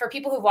like for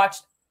people who've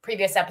watched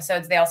previous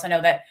episodes, they also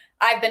know that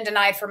I've been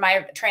denied for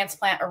my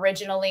transplant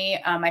originally.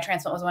 My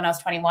transplant was when I was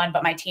 21,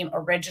 but my team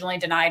originally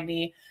denied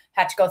me,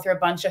 had to go through a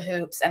bunch of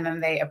hoops, and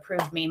then they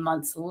approved me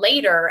months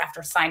later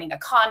after signing a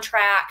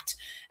contract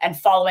and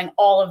following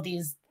all of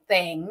these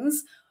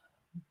things.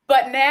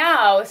 But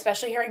now,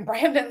 especially hearing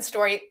Brandon's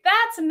story,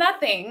 that's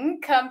nothing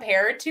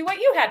compared to what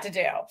you had to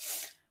do.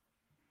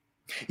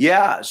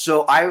 Yeah.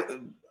 So I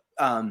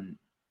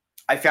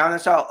found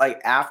this out like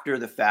after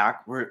the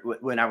fact,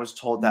 when I was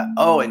told that,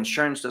 oh,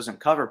 insurance doesn't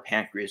cover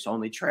pancreas,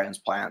 only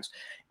transplants.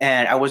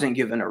 And I wasn't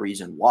given a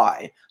reason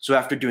why. So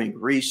after doing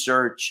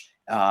research,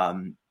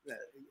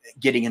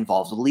 getting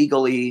involved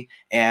legally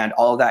and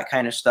all that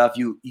kind of stuff,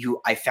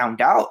 I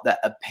found out that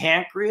a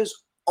pancreas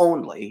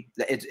only,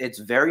 it's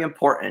very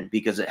important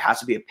because it has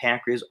to be a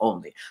pancreas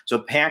only. So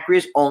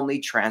pancreas only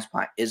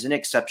transplant is an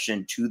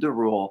exception to the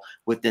rule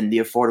within the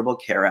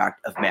Affordable Care Act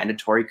of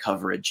mandatory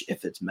coverage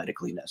if it's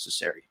medically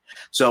necessary.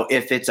 So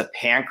if it's a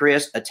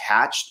pancreas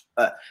attached,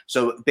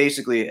 so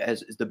basically,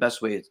 as the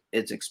best way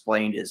it's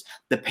explained is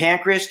the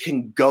pancreas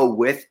can go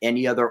with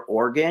any other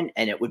organ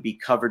and it would be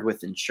covered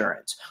with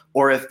insurance.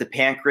 Or if the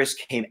pancreas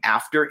came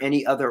after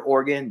any other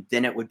organ,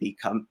 then it would be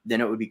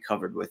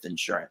covered with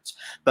insurance.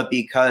 But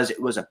because it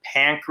was a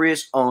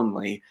pancreas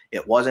only,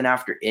 it wasn't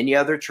after any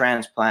other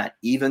transplant,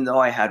 even though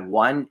I had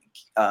one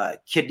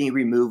kidney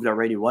removed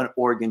already, one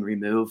organ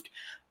removed,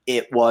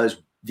 it was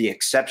the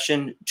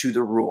exception to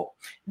the rule.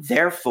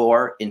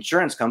 Therefore,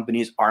 insurance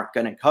companies aren't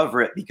going to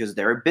cover it because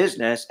they're a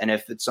business. And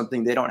if it's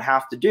something they don't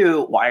have to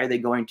do, why are they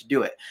going to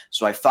do it?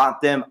 So I fought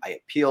them, I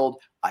appealed,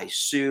 I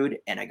sued,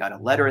 and I got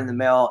a letter in the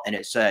mail. And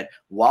it said,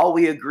 while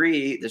we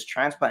agree this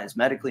transplant is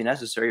medically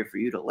necessary for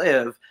you to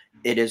live,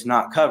 it is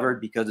not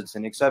covered because it's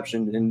an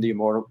exception in the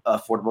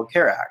Affordable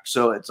Care Act.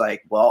 So it's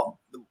like, well,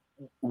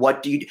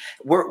 what do you,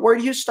 where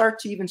do you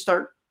start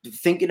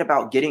thinking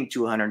about getting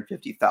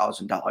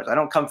 $250,000? I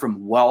don't come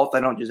from wealth. I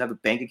don't just have a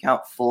bank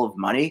account full of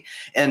money.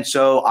 And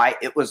so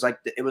it was like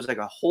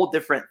a whole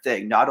different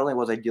thing. Not only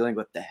was I dealing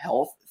with the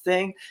health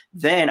thing,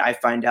 then I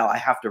find out I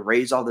have to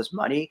raise all this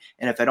money.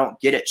 And if I don't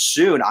get it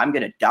soon, I'm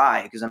going to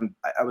die because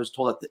I was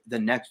told that the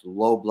next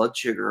low blood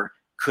sugar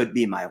could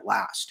be my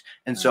last.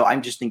 And so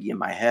I'm just thinking in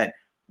my head,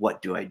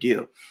 what do I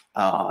do?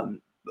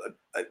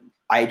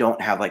 I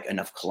don't have like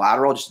enough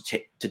collateral just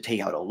to take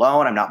out a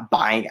loan. I'm not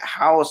buying a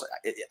house.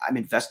 I'm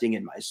investing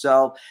in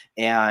myself.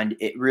 And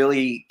it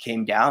really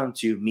came down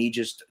to me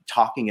just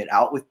talking it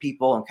out with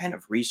people and kind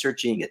of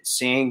researching it,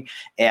 seeing.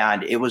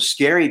 And it was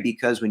scary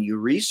because when you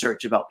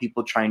research about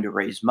people trying to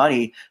raise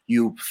money,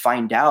 you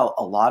find out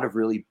a lot of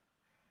really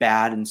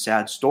bad and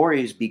sad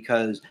stories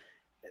because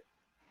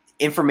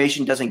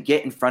information doesn't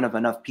get in front of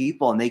enough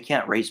people and they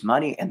can't raise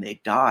money and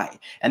they die.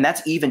 And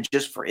that's even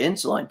just for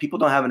insulin. People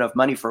don't have enough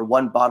money for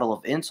one bottle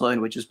of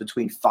insulin, which is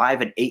between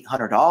 $500 and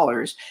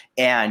 $800.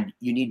 And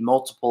you need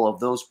multiple of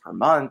those per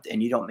month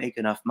and you don't make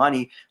enough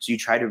money. So you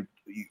try to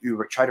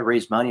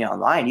raise money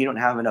online. You don't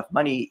have enough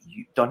money.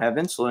 You don't have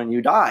insulin,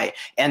 you die.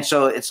 And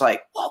so it's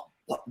like, well,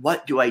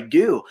 what do I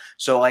do?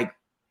 So like,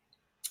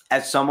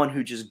 as someone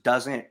who just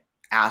doesn't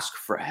ask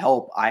for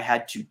help, I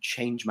had to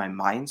change my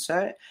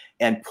mindset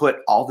and put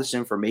all this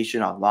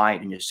information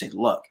online and just say,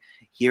 look,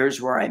 here's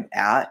where I'm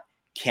at.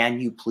 Can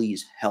you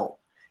please help?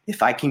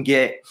 If I can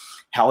get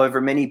however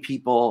many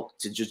people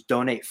to just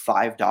donate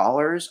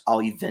 $5,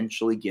 I'll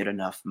eventually get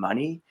enough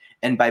money.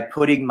 And by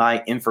putting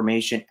my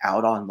information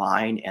out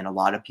online and a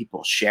lot of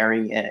people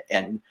sharing it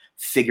and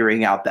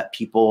figuring out that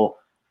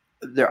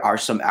there are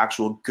some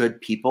actual good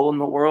people in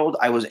the world,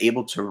 I was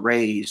able to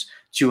raise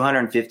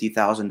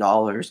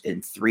 $250,000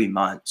 in 3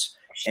 months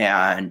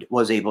and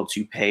was able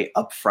to pay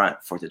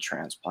upfront for the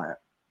transplant.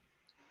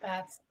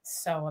 That's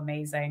so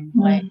amazing.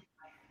 Like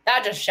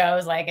that just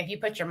shows like if you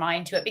put your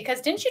mind to it,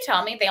 because didn't you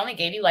tell me they only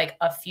gave you like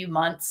a few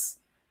months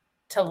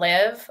to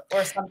live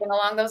or something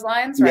along those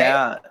lines, right?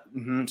 Yeah.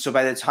 Mm-hmm. So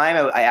by the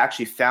time I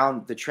actually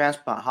found the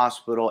transplant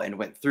hospital and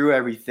went through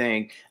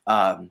everything,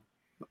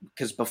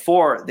 because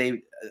before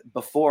it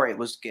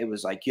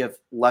was like you have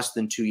less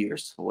than 2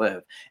 years to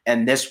live,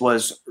 and this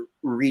was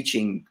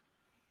reaching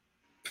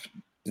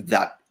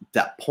that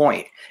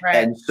point. Right.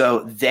 And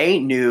so they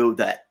knew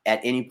that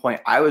at any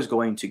point I was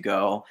going to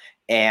go,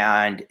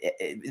 and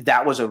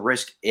that was a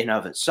risk in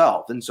of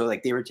itself. And so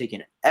like they were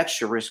taking an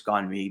extra risk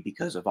on me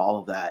because of all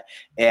of that.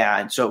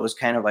 And so it was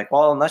kind of like,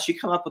 well, unless you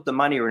come up with the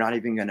money, we're not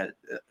even gonna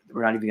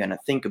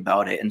think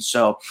about it. And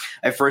so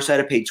I first had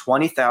to pay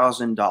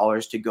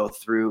 $20,000 to go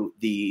through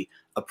the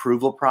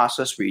approval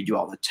process where you do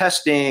all the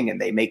testing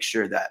and they make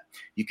sure that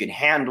you can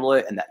handle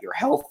it and that you're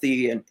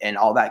healthy and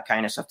all that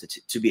kind of stuff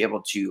to be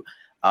able to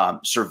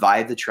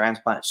survive the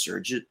transplant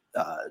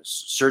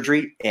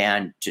surgery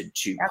and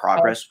to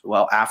progress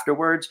well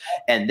afterwards.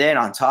 And then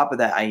on top of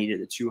that, I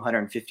needed the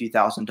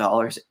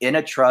 $250,000 in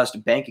a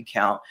trust bank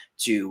account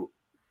to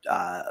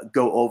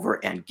go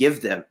over and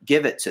give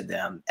it to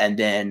them. And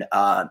then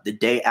the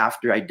day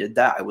after I did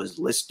that, I was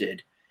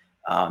listed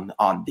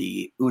on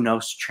the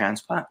UNOS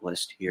transplant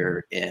list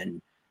here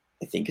in,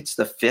 I think it's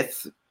the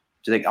 5th.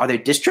 Are they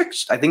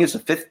districts? I think it's the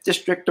 5th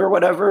district or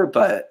whatever,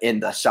 but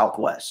in the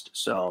Southwest.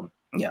 So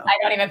yeah. I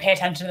don't even pay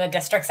attention to the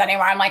districts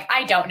anymore. I'm like,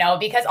 I don't know,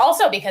 because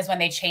when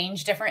they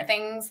change different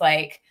things,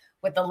 like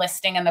with the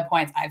listing and the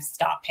points, I've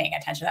stopped paying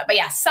attention to that. But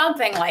yeah,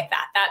 something like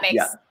that. That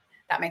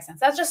makes sense.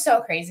 That's just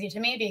so crazy to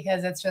me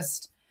because it's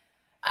just,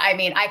 I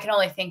mean, I can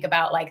only think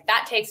about like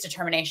that takes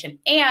determination.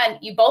 And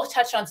you both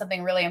touched on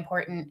something really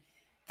important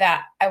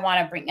that I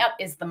want to bring up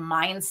is the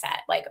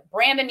mindset. Like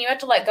Brandon, you have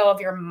to let go of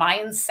your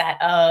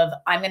mindset of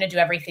I'm going to do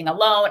everything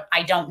alone.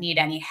 I don't need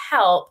any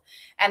help.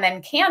 And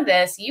then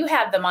Candace, you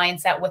have the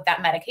mindset with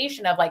that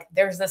medication of like,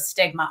 there's a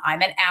stigma.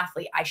 I'm an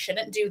athlete. I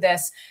shouldn't do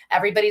this.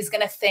 Everybody's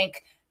going to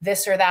think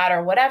this or that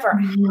or whatever.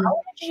 Mm-hmm.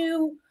 How did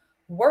you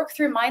work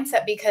through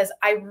mindset? Because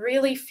I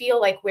really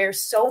feel like where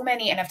so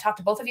many, and I've talked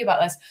to both of you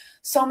about this,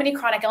 so many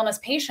chronic illness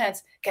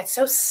patients get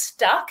so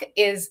stuck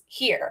is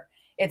here.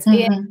 It's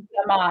in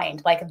the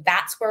mind. Like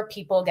that's where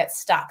people get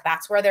stuck.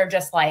 That's where they're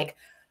just like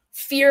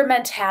fear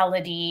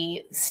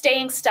mentality,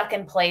 staying stuck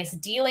in place,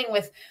 dealing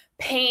with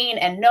pain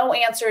and no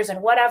answers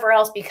and whatever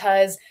else,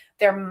 because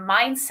their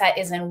mindset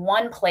is in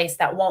one place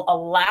that won't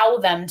allow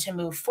them to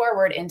move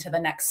forward into the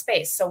next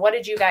space. So what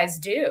did you guys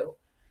do?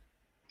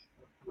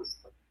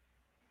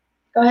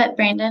 Go ahead,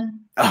 Brandon.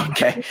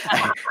 Okay.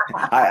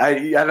 I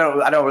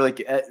don't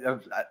really,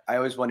 I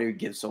always want to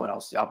give someone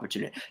else the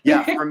opportunity.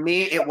 Yeah. For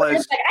me, it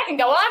was, I can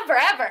go on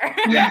forever.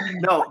 Yeah,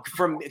 no,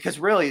 because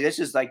really this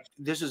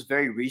is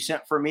very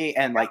recent for me.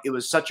 And like, it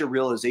was such a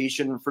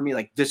realization for me.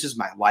 Like, this is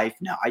my life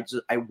now.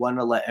 I want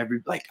to let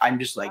I'm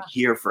just like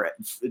here for it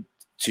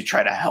to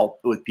try to help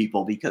with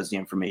people because the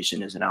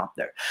information isn't out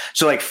there.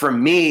 So like, for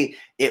me,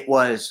 it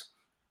was,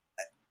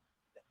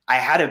 I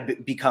had to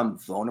become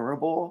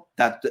vulnerable.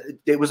 That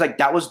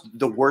was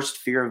the worst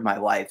fear of my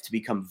life, to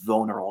become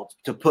vulnerable,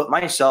 to put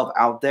myself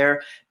out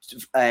there.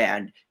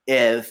 And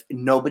if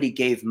nobody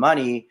gave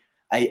money,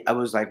 I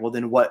was like, well,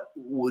 then what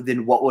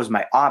was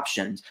my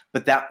options?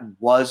 But that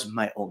was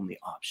my only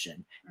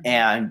option. Mm-hmm.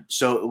 And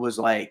so it was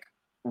like,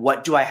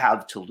 what do I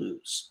have to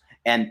lose?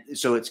 And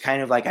so it's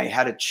kind of like I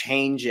had to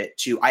change it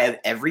to, I have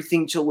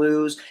everything to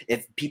lose.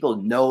 If people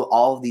know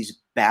all of these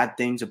bad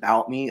things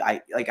about me,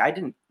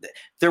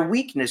 they're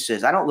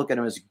weaknesses. I don't look at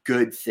them as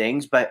good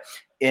things, but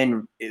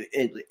in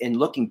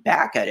looking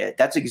back at it,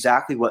 that's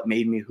exactly what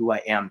made me who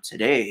I am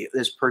today.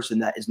 This person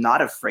that is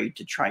not afraid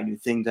to try new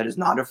things, that is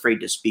not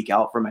afraid to speak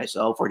out for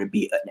myself or to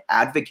be an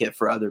advocate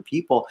for other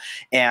people.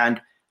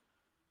 And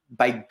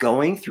by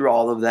going through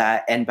all of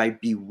that and by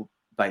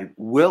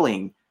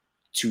willing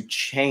to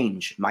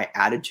change my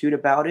attitude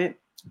about it,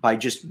 by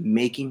just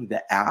making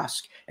the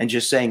ask and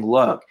just saying,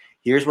 look,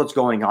 here's what's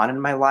going on in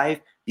my life,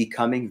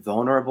 becoming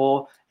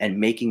vulnerable and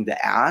making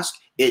the ask,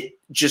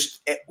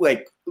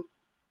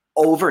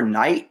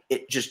 overnight,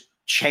 it just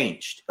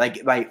changed.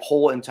 Like my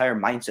whole entire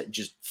mindset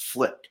just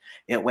flipped.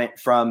 It went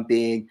from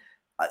being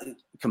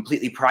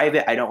completely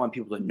private. I don't want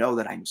people to know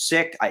that I'm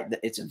sick.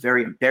 It's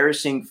very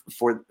embarrassing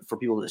for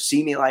people to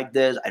see me like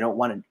this. I don't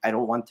want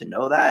to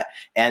know that.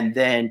 And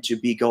then to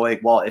be going,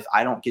 well, if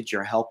I don't get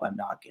your help, I'm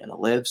not going to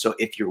live. So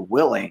if you're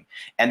willing,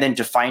 and then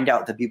to find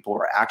out that people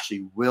are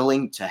actually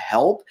willing to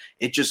help,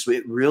 it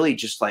really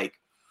just like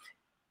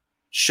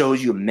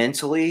shows you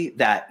mentally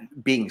that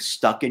being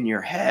stuck in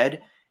your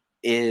head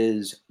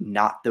is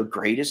not the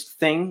greatest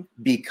thing,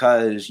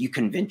 because you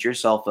convince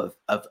yourself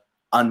of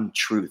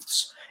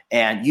untruths.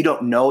 And you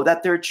don't know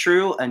that they're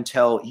true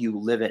until you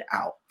live it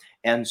out.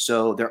 And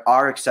so there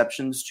are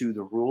exceptions to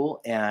the rule.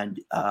 And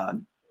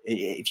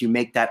if you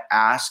make that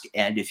ask,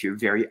 and if you're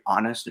very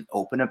honest and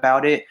open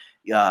about it,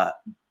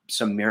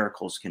 some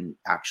miracles can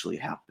actually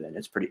happen.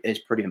 It's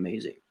pretty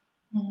amazing.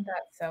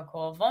 That's so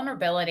cool.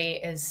 Vulnerability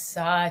is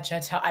such a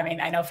tough, I mean,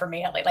 I know for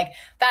me, like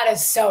that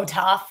is so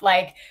tough.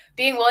 Like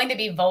being willing to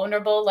be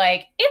vulnerable,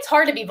 like it's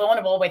hard to be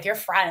vulnerable with your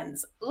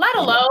friends, let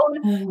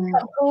alone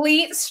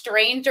complete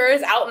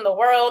strangers out in the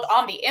world,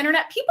 on the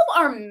internet. People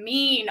are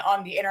mean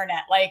on the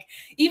internet. Like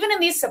even in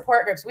these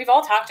support groups, we've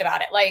all talked about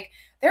it. Like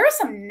there are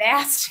some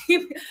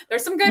nasty,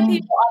 there's some good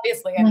people,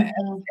 obviously. And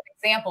an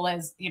example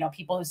is,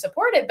 people who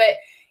supported, but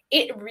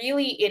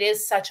it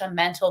is such a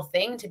mental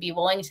thing to be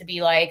willing to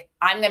be like,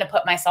 I'm going to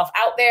put myself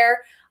out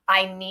there.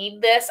 I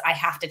need this. I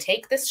have to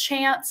take this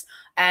chance,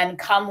 and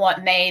come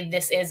what may,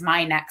 this is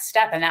my next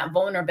step. And that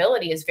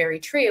vulnerability is very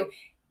true.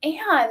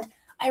 And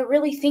I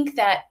really think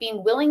that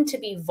being willing to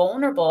be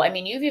vulnerable, I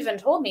mean, you've even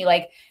told me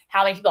like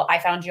how many people, I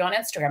found you on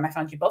Instagram. I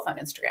found you both on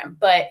Instagram,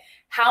 but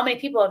how many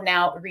people have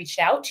now reached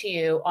out to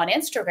you on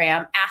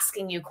Instagram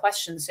asking you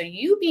questions. So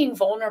you being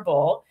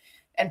vulnerable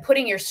and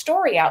putting your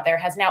story out there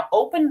has now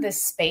opened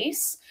this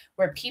space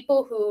where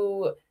people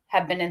who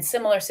have been in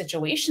similar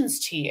situations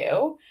to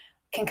you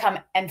can come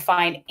and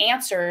find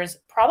answers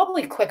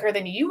probably quicker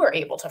than you were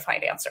able to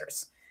find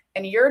answers.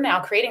 And you're now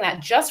creating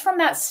that just from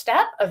that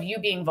step of you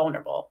being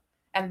vulnerable.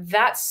 And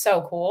that's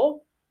so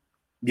cool.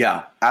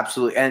 Yeah,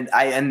 absolutely.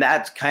 And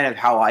that's kind of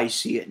how I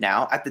see it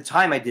now. At the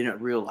time, I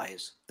didn't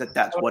realize that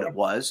that's what it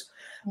was.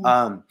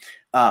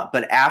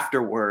 But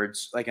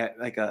afterwards, like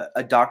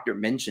a doctor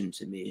mentioned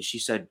to me, she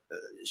said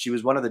she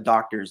was one of the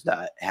doctors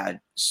that had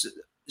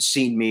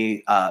seen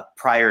me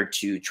prior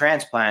to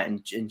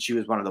transplant, and she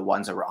was one of the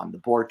ones that were on the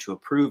board to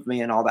approve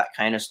me and all that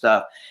kind of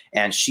stuff.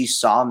 And she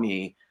saw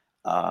me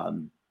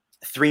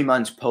 3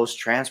 months post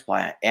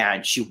transplant,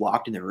 and she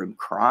walked in the room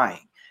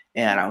crying.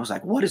 And I was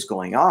like, what is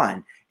going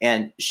on?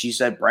 And she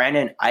said,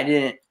 Brandon,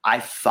 I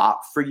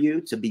fought for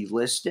you to be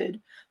listed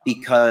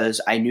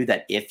because I knew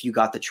that if you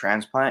got the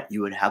transplant,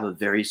 you would have a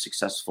very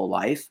successful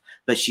life.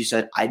 But she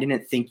said, I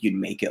didn't think you'd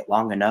make it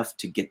long enough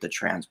to get the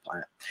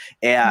transplant.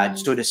 And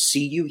so to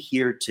see you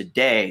here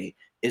today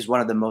is one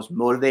of the most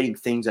motivating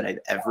things that I've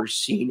ever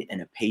seen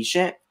in a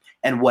patient.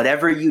 And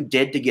whatever you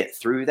did to get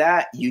through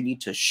that, you need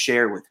to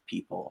share with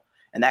people.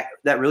 And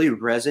that really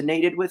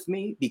resonated with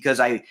me because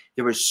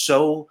there was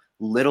so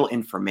little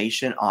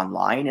information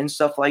online and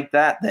stuff like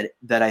that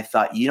I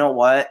thought, you know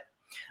what?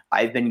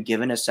 I've been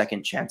given a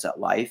second chance at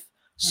life.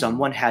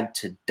 Someone had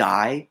to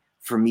die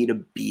for me to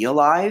be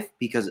alive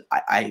because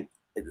I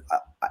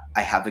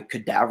have a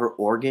cadaver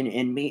organ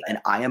in me and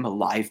I am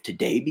alive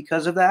today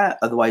because of that.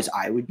 Otherwise,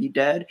 I would be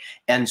dead.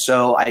 And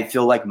so I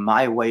feel like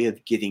my way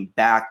of giving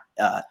back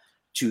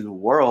to the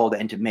world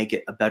and to make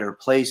it a better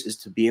place is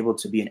to be able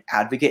to be an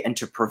advocate and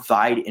to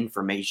provide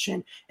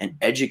information and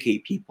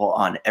educate people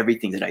on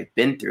everything that I've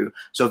been through.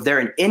 So if they're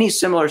in any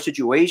similar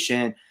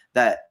situation,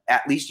 that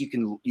at least you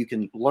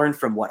can learn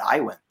from what I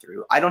went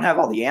through. I don't have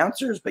all the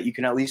answers, but you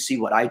can at least see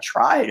what I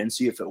tried and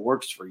see if it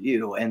works for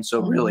you. And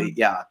so really,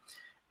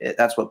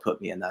 that's what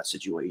put me in that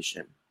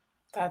situation.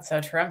 That's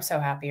so true. I'm so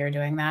happy you're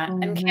doing that.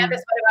 And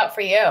Candace, what about for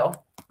you?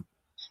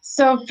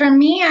 So for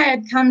me, I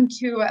had come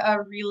to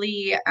a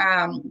really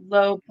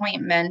low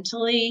point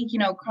mentally. You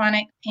know,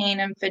 chronic pain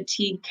and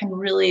fatigue can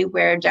really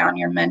wear down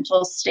your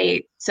mental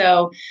state.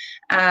 So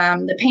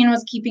the pain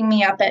was keeping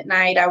me up at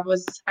night. I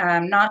was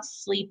not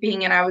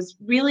sleeping and I was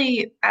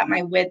really at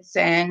my wit's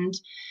end.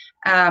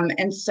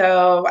 And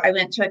so I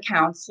went to a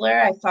counselor.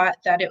 I thought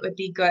that it would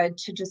be good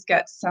to just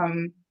get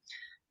some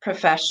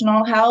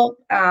professional help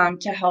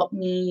to help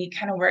me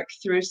kind of work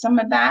through some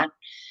of that.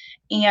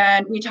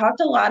 And we talked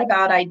a lot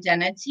about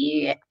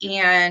identity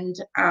and,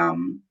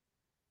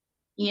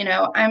 you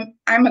know,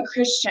 I'm a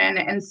Christian.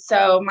 And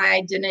so my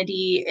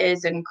identity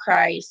is in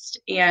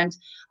Christ, and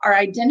our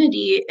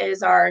identity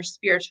is our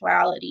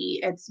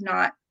spirituality. It's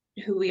not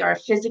who we are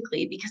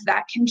physically, because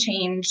that can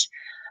change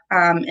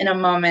in a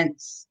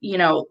moment's, you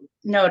know,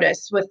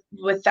 notice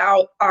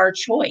without our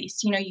choice.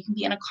 You know, you can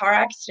be in a car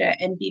accident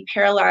and be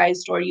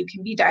paralyzed, or you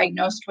can be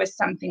diagnosed with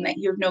something that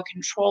you have no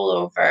control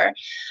over.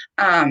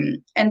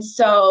 And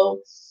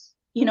so,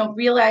 you know,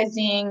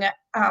 realizing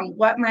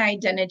what my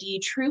identity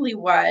truly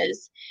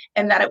was,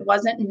 and that it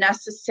wasn't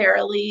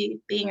necessarily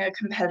being a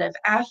competitive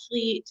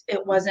athlete,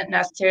 it wasn't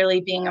necessarily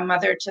being a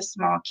mother to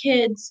small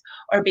kids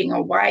or being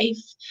a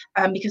wife,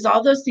 because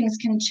all those things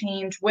can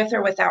change with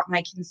or without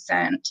my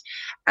consent.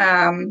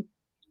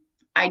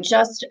 I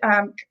just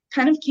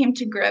kind of came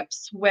to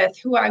grips with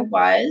who I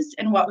was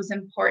and what was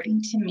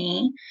important to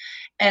me.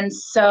 And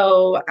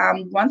so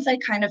once I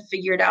kind of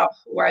figured out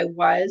who I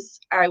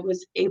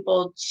was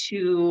able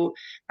to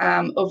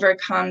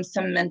overcome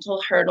some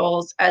mental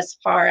hurdles as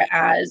far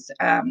as,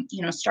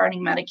 you know,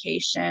 starting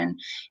medication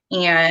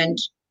and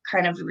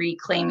kind of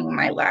reclaiming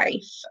my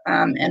life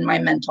and my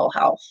mental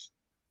health.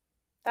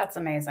 That's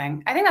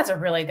amazing. I think that's a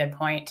really good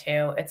point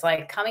too. It's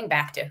like coming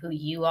back to who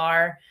you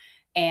are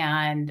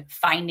and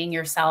finding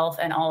yourself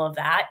and all of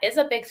that is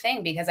a big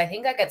thing, because I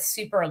think that gets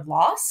super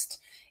lost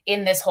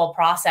in this whole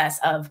process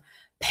of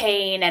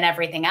pain and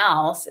everything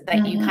else,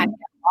 that you kind of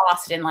get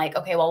lost in like,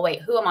 okay, well,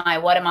 wait, who am I?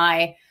 What am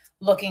I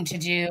looking to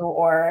do,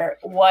 or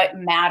what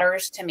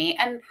matters to me?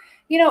 And,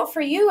 you know, for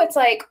you, it's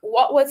like,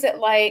 what was it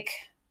like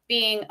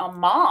being a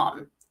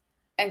mom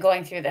and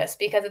going through this?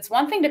 Because it's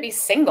one thing to be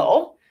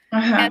single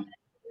and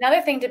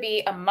another thing to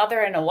be a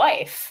mother and a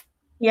wife.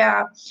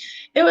 Yeah,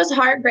 it was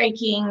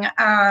heartbreaking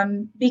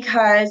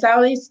because I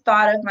always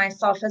thought of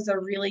myself as a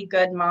really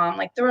good mom.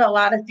 Like, there were a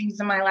lot of things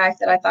in my life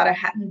that I thought I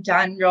hadn't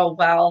done real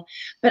well.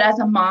 But as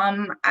a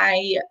mom,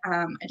 I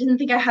didn't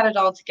think I had it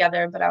all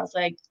together, but I was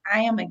like, I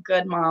am a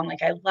good mom.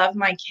 Like, I love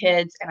my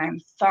kids and I'm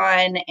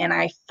fun. And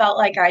I felt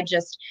like I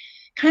just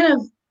kind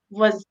of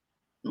was,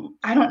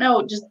 I don't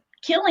know, just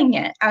killing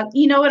it.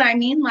 You know what I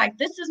mean? Like,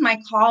 this is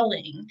my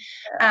calling,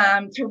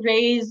 to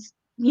raise,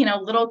 you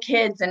know, little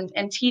kids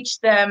and teach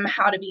them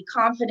how to be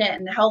confident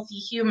and healthy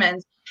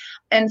humans.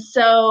 And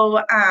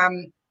so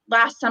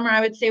last summer, I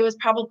would say, was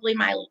probably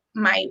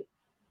my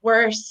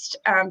worst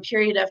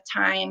period of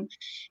time.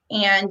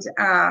 And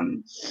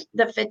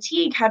the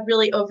fatigue had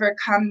really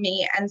overcome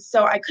me. And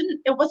so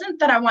it wasn't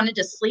that I wanted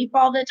to sleep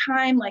all the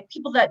time. Like,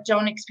 people that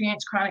don't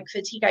experience chronic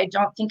fatigue, I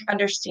don't think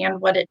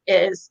understand what it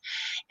is.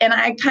 And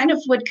I kind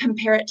of would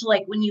compare it to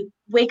like when you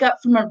wake up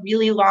from a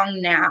really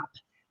long nap,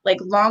 like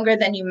longer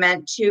than you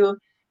meant to,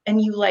 and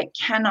you like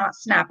cannot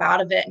snap out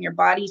of it, and your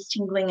body's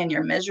tingling and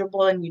you're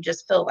miserable and you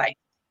just feel like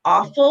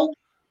awful.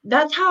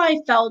 That's how I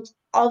felt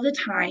all the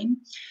time.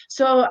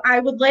 So I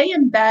would lay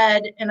in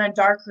bed in a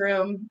dark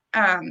room,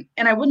 and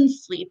I wouldn't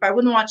sleep. I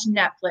wouldn't watch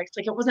Netflix.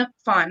 Like, it wasn't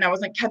fun. I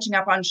wasn't catching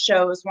up on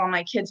shows while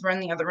my kids were in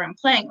the other room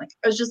playing. Like,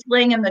 I was just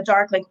laying in the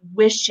dark, like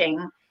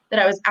wishing that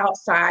I was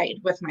outside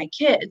with my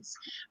kids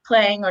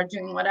playing or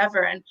doing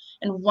whatever. And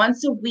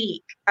once a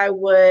week, I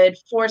would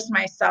force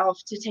myself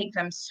to take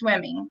them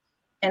swimming.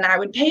 And I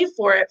would pay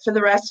for it for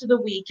the rest of the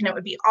week. And it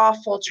would be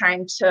awful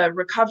trying to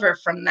recover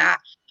from that.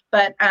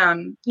 But,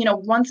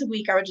 once a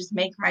week, I would just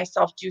make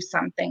myself do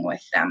something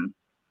with them.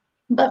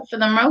 But for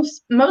the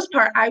most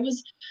part, I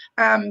was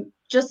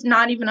just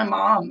not even a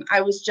mom.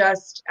 I was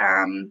just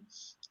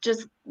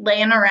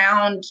laying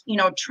around,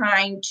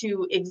 trying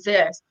to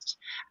exist.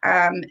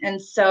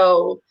 And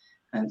so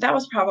that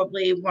was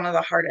probably one of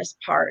the hardest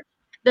parts.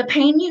 The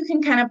pain you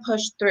can kind of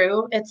push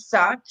through, it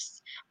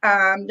sucks.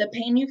 The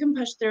pain you can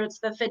push through, it's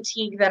the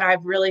fatigue that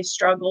I've really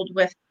struggled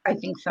with, I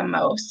think, the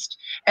most.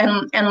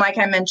 And like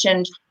I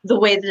mentioned, the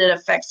way that it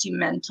affects you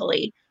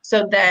mentally.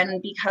 So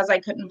then because I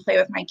couldn't play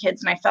with my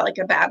kids and I felt like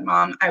a bad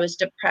mom, I was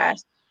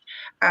depressed.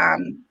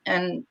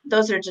 And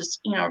those are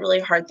just, really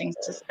hard things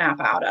to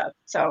snap out of.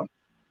 So.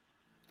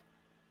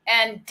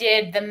 And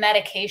did the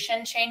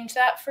medication change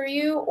that for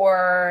you,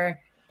 or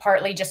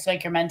partly just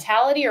like your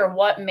mentality, or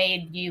what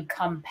made you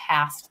come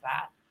past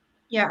that?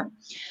 Yeah.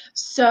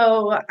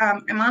 So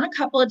I'm on a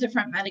couple of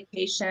different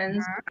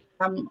medications.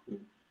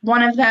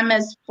 One of them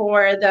is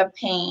for the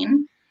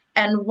pain,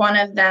 and one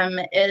of them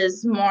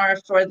is more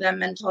for the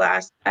mental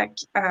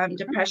aspect,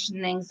 depression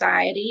and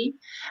anxiety.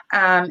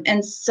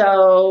 And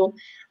so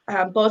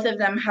both of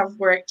them have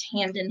worked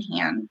hand in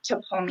hand to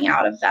pull me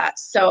out of that.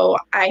 So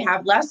I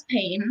have less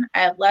pain, I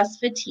have less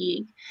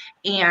fatigue,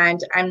 and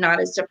I'm not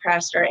as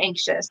depressed or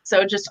anxious.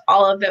 So just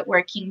all of it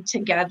working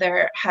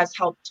together has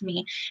helped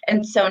me.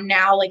 And so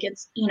now, like,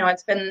 it's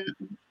been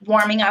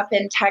warming up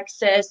in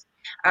Texas.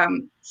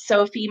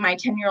 Sophie, my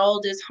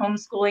 10-year-old, is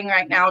homeschooling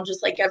right now,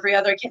 just like every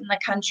other kid in the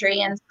country.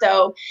 And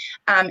so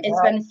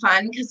it's been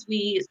fun because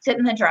we sit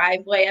in the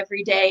driveway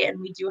every day and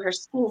we do her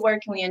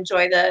schoolwork and we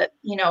enjoy the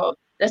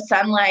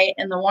sunlight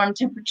and the warm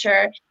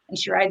temperature, and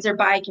she rides her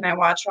bike and I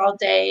watch her all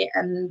day.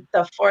 And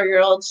the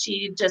 4-year-old,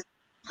 she just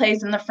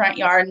plays in the front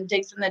yard and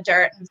digs in the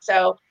dirt. And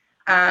so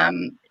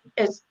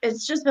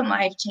it's just been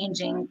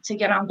life-changing to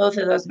get on both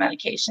of those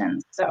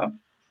medications. So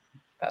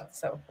that's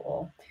so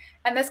cool.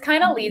 And this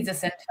kind of leads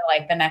us into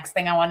like the next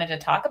thing I wanted to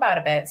talk about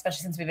a bit,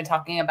 especially since we've been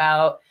talking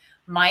about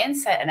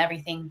mindset and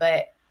everything.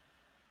 But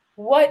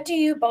what do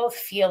you both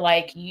feel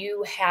like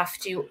you have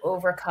to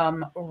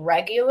overcome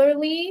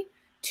regularly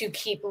to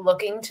keep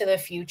looking to the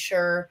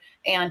future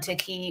and to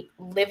keep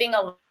living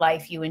a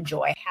life you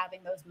enjoy,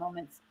 having those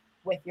moments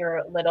with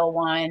your little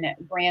one,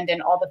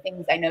 Brandon, all the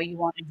things I know you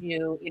want to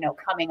do,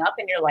 coming up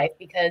in your life?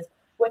 Because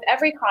with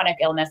every chronic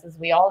illness, as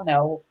we all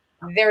know,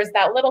 there's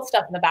that little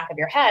stuff in the back of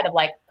your head of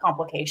like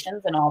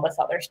complications and all this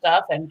other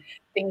stuff and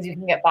things you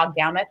can get bogged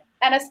down with.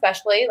 And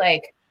especially,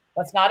 like,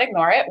 let's not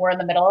ignore it, we're in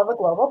the middle of a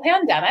global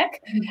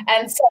pandemic.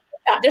 And so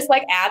that just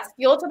like adds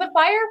fuel to the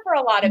fire for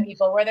a lot of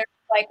people, where they're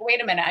like,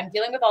 wait a minute, I'm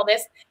dealing with all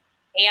this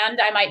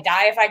and I might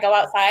die if I go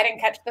outside and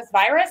catch this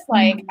virus.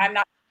 Like, I'm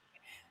not.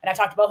 And I've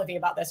talked to both of you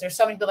about this. There's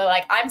so many people that are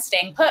like, I'm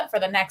staying put for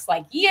the next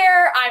like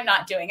year. I'm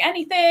not doing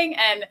anything.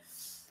 And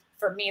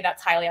for me,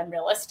 that's highly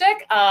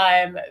unrealistic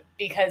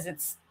because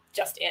it's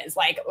just is.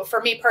 Like,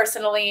 for me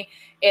personally,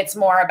 it's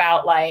more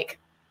about like,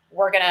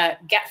 we're going to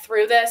get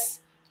through this.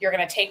 You're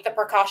going to take the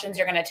precautions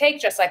you're going to take,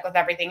 just like with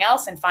everything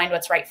else, and find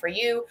what's right for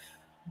you.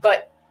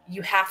 But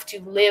you have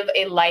to live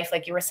a life,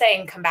 like you were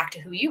saying, come back to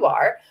who you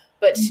are,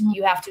 but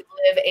you have to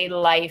live a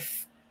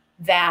life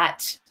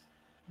that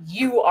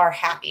you are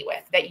happy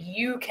with, that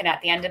you can,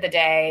 at the end of the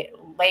day,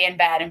 lay in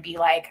bed and be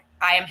like,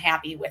 I am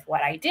happy with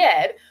what I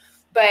did.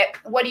 But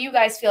what do you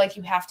guys feel like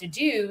you have to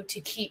do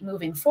to keep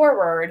moving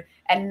forward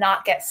and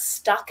not get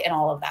stuck in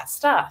all of that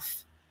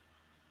stuff?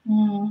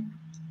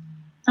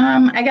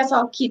 I guess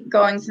I'll keep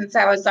going since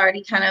I was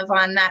already kind of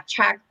on that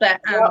track.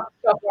 But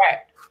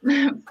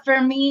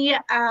for me,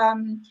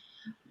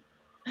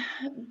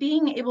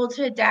 being able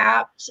to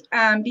adapt,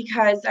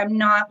 because I'm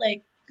not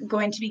like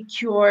going to be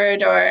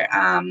cured, or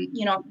I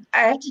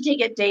have to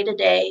take it day to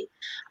day.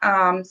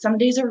 Some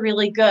days are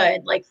really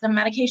good, like the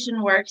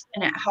medication works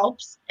and it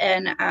helps,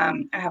 and I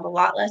have a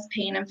lot less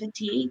pain and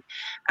fatigue,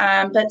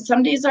 but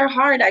some days are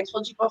hard. I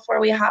told you before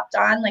we hopped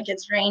on, like,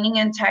 it's raining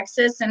in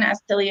Texas, and as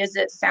silly as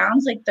it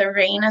sounds, like, the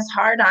rain is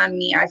hard on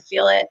me. I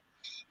feel it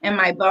in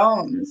my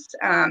bones,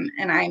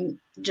 and I'm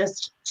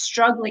just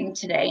struggling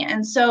today.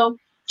 And so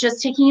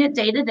just taking it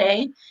day to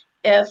day.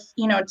 If,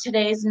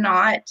 today's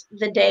not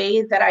the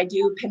day that I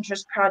do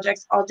Pinterest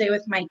projects all day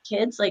with my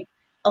kids, like,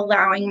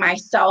 allowing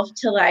myself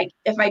to, like,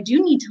 if I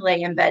do need to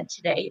lay in bed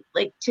today,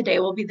 like, today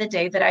will be the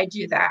day that I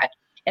do that.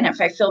 And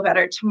if I feel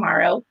better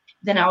tomorrow,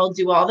 then I will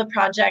do all the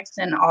projects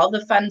and all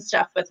the fun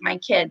stuff with my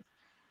kids.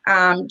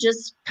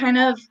 Just kind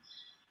of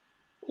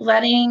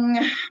letting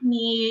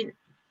me,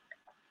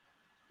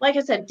 like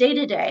I said, day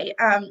to day,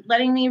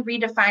 letting me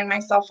redefine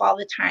myself all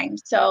the time.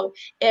 So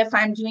if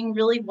I'm doing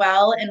really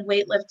well and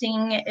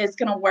weightlifting is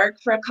going to work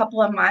for a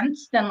couple of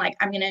months, then, like,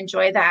 I'm going to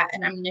enjoy that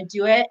and I'm going to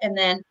do it. And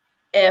then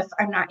if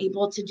I'm not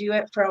able to do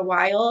it for a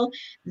while,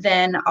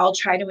 then I'll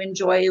try to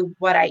enjoy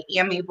what I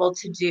am able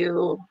to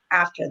do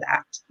after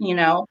that,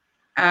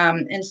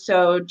 and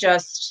so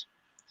just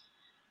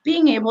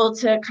being able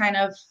to kind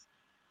of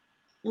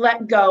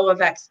let go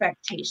of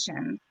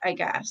expectation, I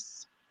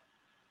guess.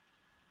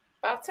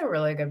 That's a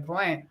really good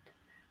point.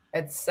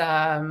 It's,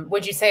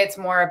 would you say it's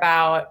more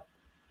about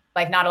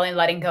like not only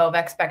letting go of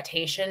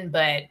expectation,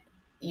 but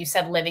you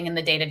said living in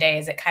the day-to-day.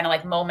 Is it kind of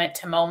like moment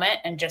to moment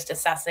and just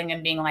assessing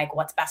and being like,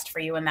 what's best for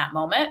you in that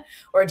moment?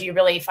 Or do you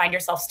really find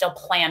yourself still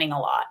planning a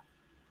lot?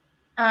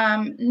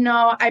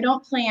 No, I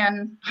don't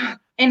plan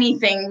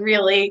anything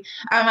really.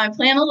 I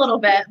plan a little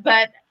bit,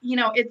 but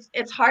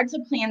it's hard to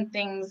plan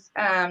things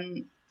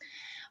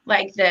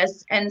like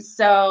this. And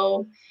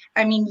so,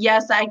 I mean,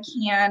 yes, I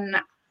can,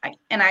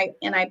 and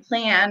I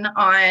plan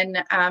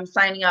on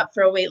signing up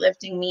for a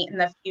weightlifting meet in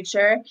the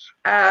future.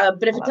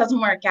 But if it doesn't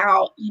work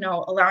out,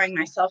 allowing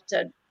myself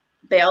to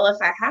bail if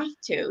I have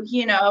to,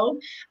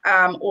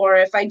 or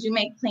if I do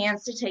make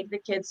plans to take the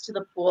kids to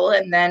the pool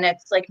and then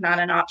it's like not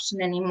an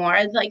option anymore,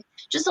 like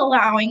just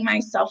allowing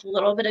myself a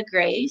little bit of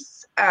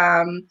grace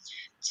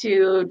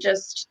to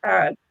just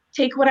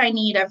take what I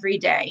need every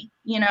day,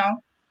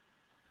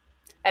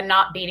 And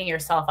not beating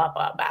yourself up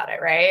about it,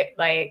 right?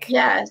 Like,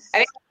 yes. I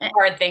think it's a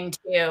hard thing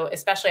too,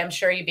 especially I'm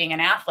sure you being an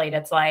athlete,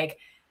 it's like,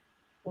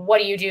 what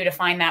do you do to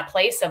find that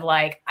place of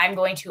like, I'm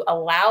going to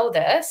allow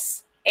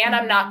this and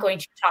I'm not going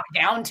to talk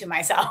down to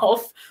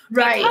myself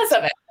because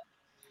of it.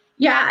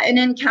 Yeah. And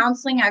in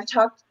counseling, I've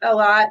talked a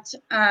lot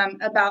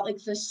about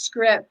like the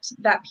script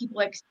that people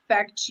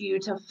expect you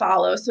to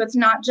follow. So it's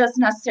not just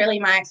necessarily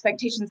my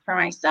expectations for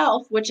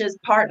myself, which is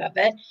part of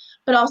it,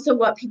 but also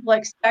what people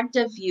expect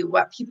of you,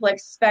 what people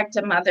expect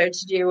a mother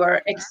to do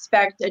or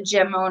expect a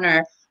gym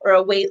owner or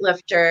a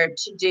weightlifter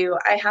to do.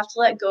 I have to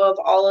let go of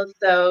all of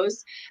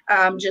those,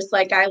 just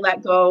like I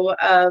let go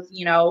of,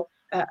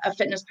 a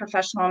fitness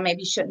professional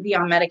maybe shouldn't be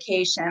on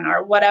medication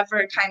or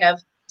whatever kind of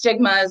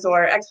stigmas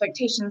or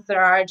expectations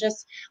there are,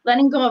 just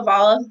letting go of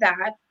all of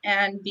that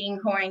and being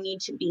who I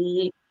need to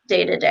be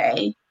day to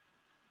day.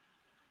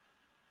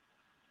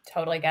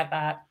 Totally get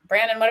that.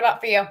 Brandon, what about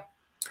for you?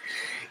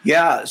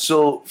 Yeah.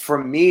 So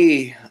for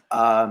me,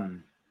 I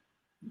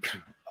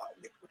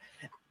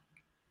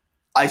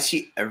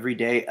see every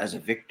day as a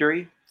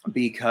victory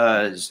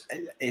because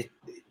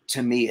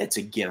to me, it's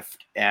a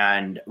gift,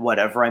 and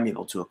whatever I'm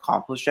able to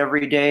accomplish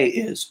every day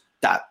is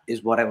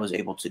what I was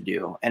able to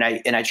do. And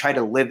I try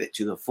to live it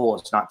to the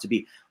fullest, not to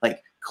be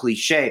like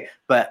cliche,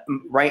 but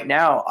right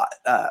now,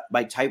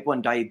 my type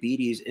 1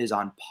 diabetes is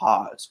on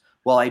pause.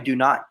 While I do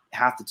not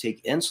have to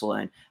take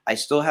insulin, I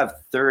still have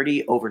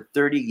over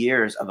 30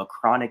 years of a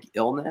chronic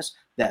illness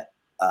that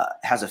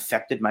has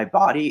affected my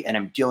body, and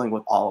I'm dealing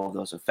with all of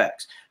those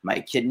effects. My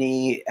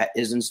kidney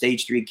is in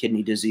stage 3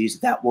 kidney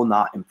disease. That will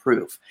not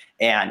improve,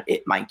 and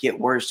it might get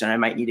worse, and I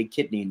might need a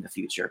kidney in the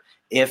future.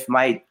 If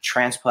my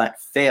transplant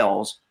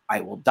fails, I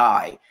will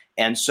die.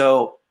 And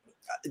so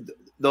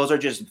those are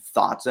just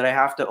thoughts that I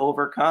have to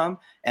overcome.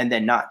 And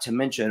then not to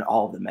mention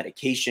all the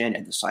medication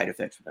and the side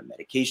effects from the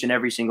medication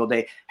every single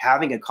day,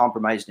 having a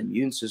compromised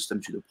immune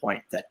system to the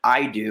point that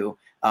I do,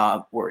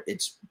 where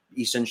it's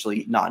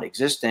essentially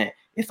non-existent.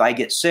 If I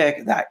get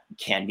sick, that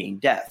can mean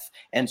death.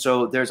 And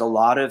so there's a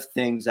lot of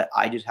things that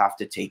I just have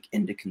to take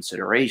into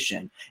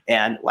consideration.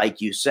 And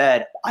like you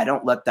said, I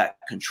don't let that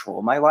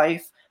control my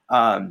life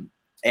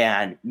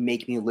and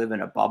make me live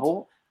in a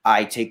bubble.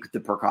 I take the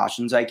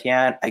precautions I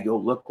can. I go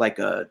look like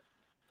a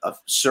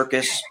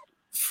circus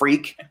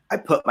freak. I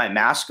put my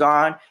mask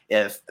on.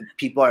 If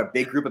a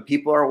big group of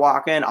people are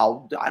walking,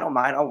 I don't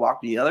mind. I'll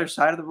walk to the other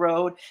side of the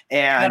road.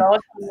 And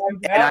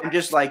I'm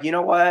just like, you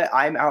know what?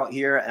 I'm out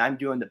here and I'm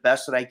doing the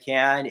best that I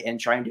can and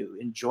trying to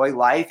enjoy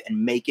life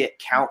and make it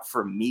count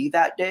for me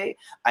that day.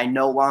 I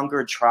no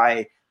longer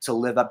try to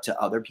live up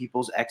to other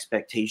people's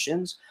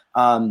expectations.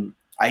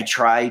 I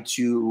try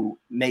to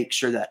make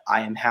sure that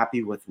I am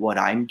happy with what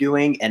I'm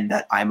doing and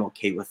that I'm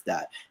okay with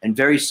that. And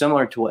very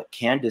similar to what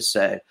Candace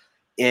said,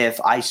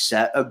 if I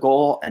set a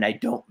goal and I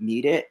don't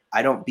meet it,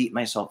 I don't beat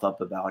myself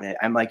up about it.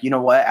 I'm like, you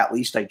know what? At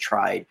least I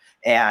tried.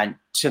 And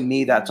to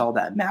me, that's all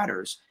that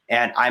matters.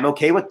 And I'm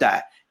okay with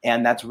that.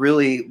 And that's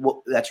really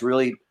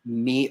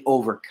me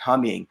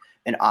overcoming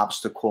an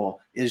obstacle,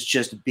 is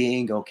just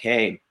being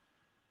okay.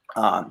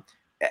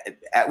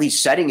 At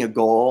least setting a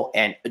goal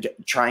and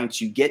trying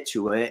to get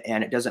to it.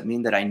 And it doesn't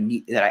mean that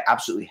I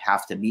absolutely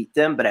have to meet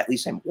them, but at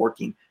least I'm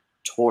working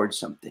towards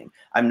something.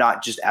 I'm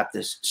not just at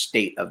this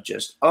state of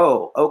just,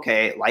 oh,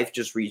 okay, life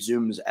just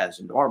resumes as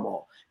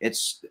normal.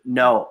 It's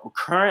no,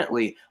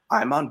 currently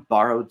I'm on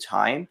borrowed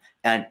time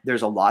and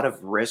there's a lot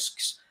of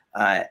risks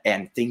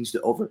and things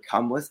to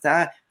overcome with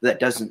that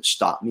doesn't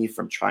stop me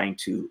from trying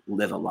to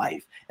live a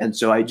life. And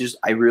so I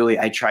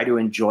try to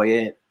enjoy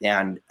it.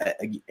 And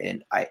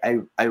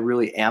I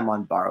really am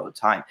on borrowed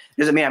time.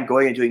 It doesn't mean I'm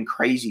going and doing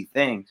crazy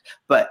things,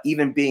 but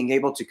even being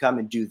able to come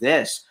and do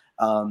this,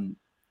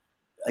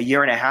 a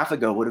year and a half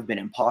ago would have been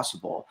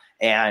impossible.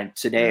 And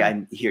today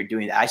I'm here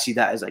doing that. I see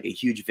that as like a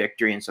huge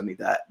victory and something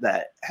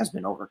that has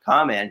been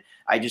overcome. And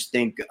I just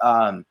think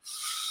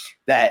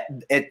that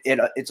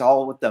it's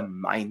all with the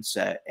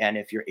mindset. And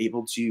if you're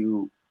able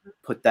to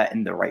put that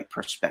in the right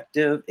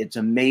perspective, it's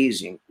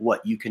amazing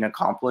what you can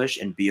accomplish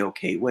and be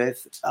okay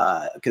with,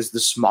 because the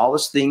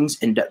smallest things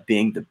end up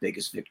being the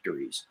biggest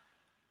victories.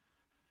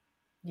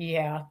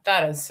 Yeah,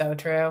 that is so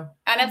true.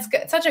 And it's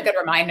such a good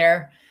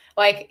reminder.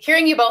 like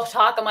hearing you both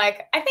talk, I'm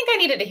like, I think I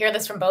needed to hear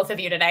this from both of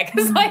you today.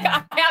 Cause because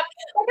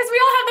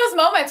we all have those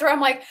moments where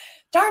I'm like,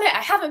 darn it,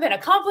 I haven't been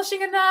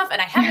accomplishing enough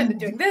and I haven't been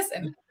doing this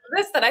and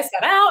this that I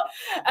set out.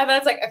 And then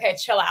it's like, okay,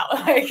 chill out.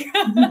 Like there's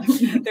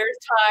time, you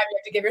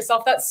have to give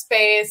yourself that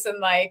space.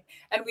 And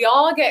we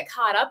all get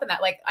caught up in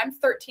that. Like I'm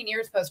 13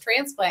 years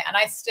post-transplant and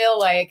I still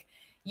like,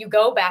 you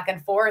go back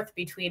and forth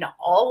between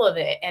all of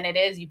it. And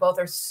you both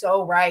are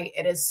so right.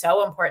 It is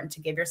so important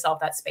to give yourself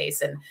that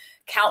space and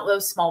count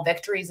those small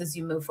victories as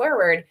you move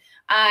forward.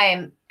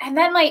 And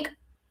then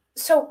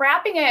so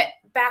wrapping it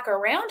back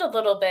around a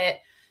little bit,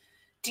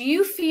 do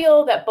you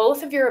feel that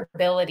both of your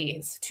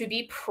abilities to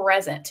be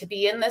present, to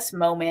be in this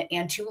moment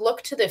and to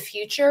look to the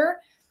future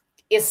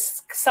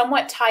is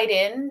somewhat tied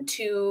in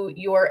to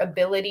your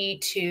ability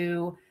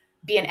to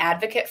be an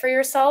advocate for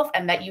yourself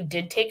and that you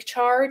did take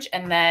charge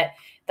and that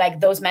like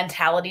those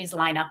mentalities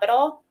line up at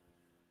all?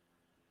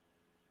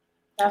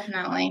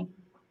 Definitely.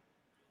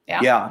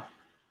 Yeah.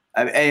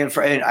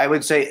 And I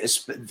would say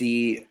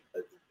the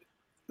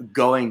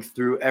going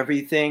through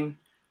everything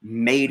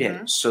made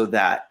it so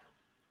that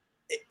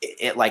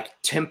it like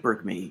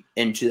tempered me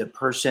into the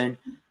person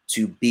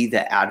to be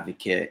the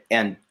advocate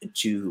and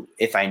to,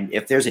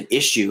 if there's an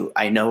issue,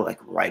 I know like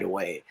right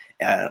away,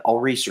 I'll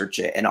research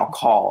it and I'll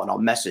call and I'll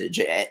message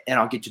and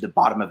I'll get to the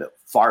bottom of it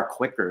far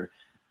quicker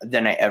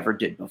than I ever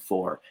did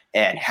before.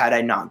 And had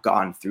I not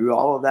gone through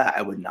all of that,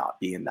 I would not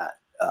be in that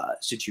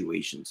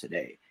situation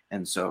today.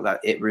 And so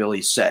that it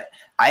really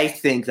I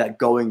think that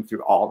going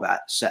through all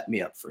that set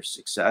me up for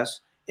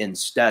success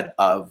instead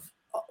of,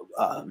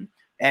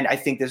 and I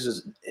think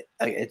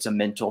it's a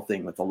mental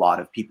thing with a lot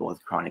of people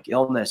with chronic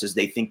illness is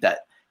they think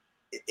that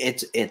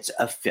it's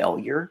a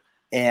failure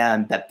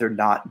and that they're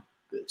not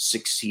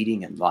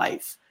succeeding in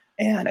life.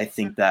 And I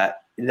think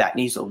that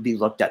needs to be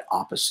looked at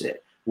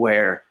opposite,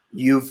 where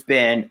you've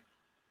been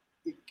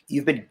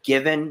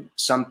given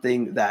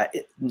something that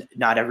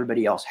not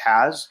everybody else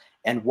has.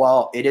 And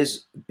while it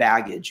is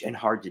baggage and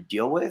hard to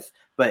deal with,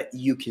 but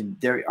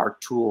there are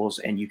tools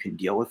and you can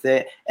deal with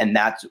it. And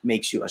that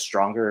makes you a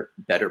stronger,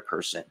 better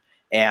person.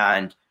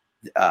 And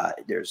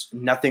there's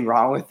nothing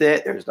wrong with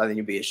it. There's nothing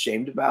to be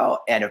ashamed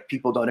about. And if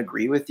people don't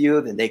agree with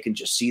you, then they can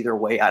just see their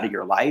way out of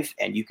your life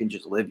and you can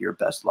just live your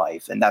best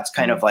life. And that's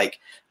kind of like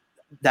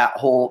that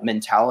whole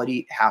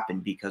mentality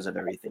happened because of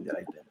everything that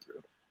I've been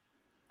through.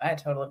 I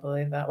totally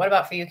believe that. What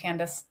about for you,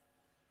 Candace?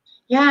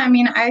 Yeah, I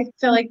mean, I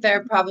feel like there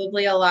are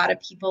probably a lot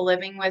of people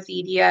living with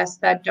EDS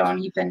that don't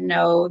even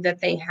know that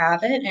they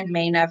have it and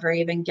may never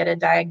even get a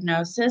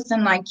diagnosis.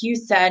 And like you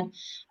said,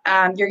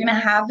 you're going to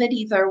have it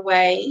either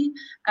way,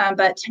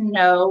 but to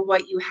know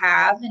what you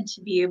have and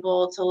to be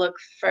able to look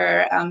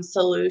for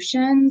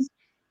solutions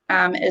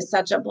is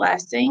such a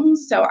blessing.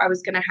 So I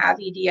was going to have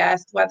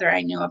EDS whether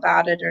I knew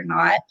about it or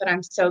not, but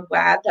I'm so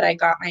glad that I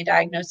got my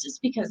diagnosis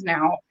because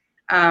now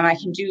I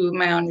can do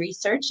my own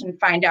research and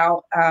find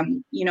out,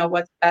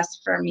 what's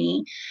best for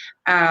me.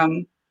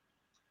 And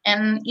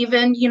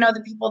even,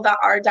 the people that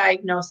are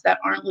diagnosed that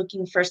aren't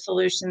looking for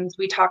solutions,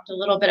 we talked a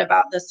little bit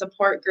about the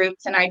support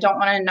groups, and I don't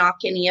want to knock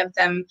any of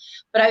them,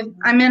 but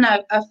I'm in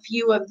a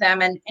few of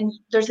them, and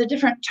there's a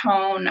different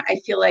tone, I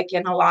feel like,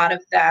 in a lot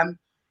of them.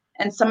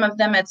 And some of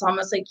them, it's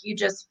almost like you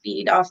just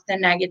feed off the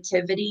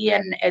negativity,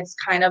 and it's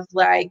kind of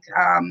like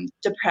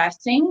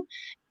depressing.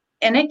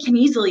 And it can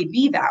easily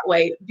be that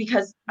way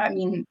because, I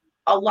mean,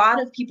 a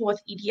lot of people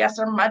with EDS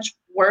are much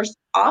worse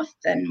off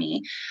than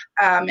me.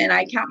 And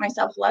I count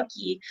myself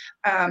lucky.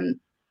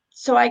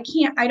 So I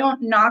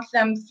don't knock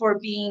them for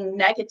being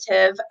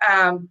negative.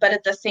 But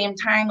at the same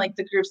time, like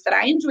the groups that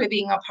I enjoy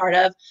being a part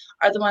of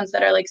are the ones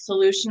that are like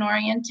solution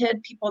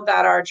oriented, people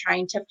that are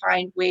trying to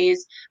find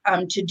ways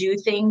to do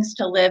things,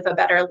 to live a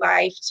better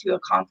life, to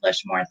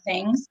accomplish more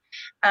things.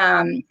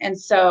 And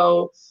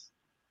so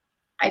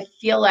I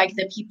feel like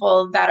the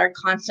people that are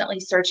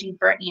constantly searching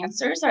for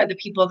answers are the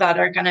people that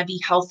are going to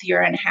be healthier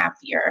and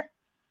happier.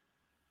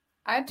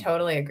 I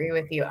totally agree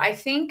with you. I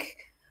think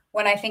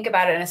when I think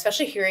about it, and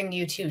especially hearing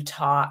you two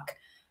talk,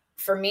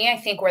 for me, I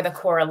think where the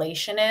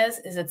correlation is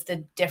it's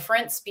the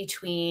difference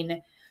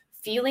between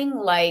feeling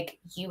like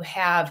you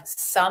have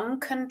some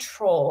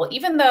control,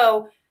 even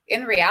though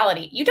in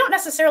reality, you don't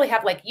necessarily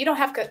have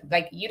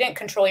you didn't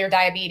control your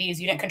diabetes.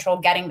 You didn't control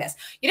getting this.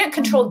 You didn't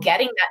control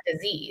getting that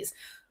disease.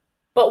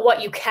 But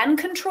what you can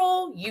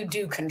control, you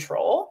do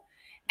control.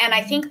 And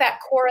I think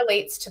that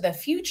correlates to the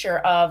future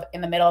of,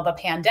 in the middle of a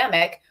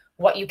pandemic,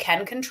 what you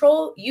can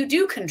control, you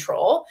do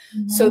control.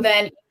 Mm-hmm. So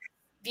then you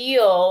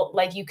feel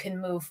like you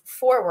can move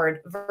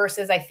forward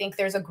versus I think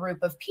there's a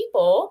group of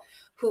people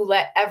who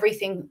let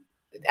everything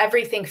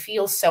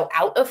feel so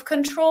out of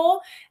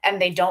control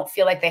and they don't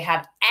feel like they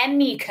have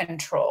any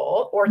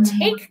control or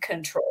take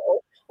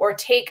control or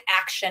take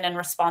action and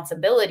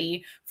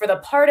responsibility for the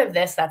part of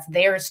this that's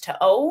theirs to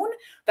own,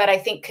 that I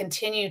think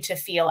continue to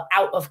feel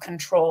out of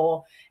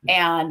control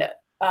and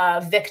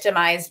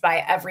victimized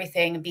by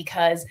everything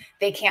because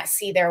they can't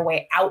see their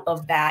way out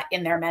of that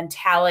in their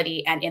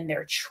mentality and in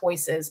their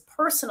choices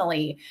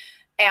personally.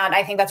 And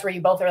I think that's where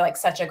you both are like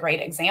such a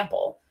great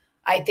example.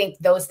 I think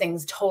those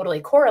things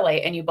totally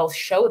correlate, and you both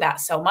show that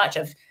so much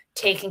of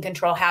taking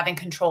control, having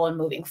control, and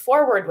moving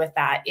forward with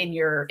that in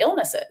your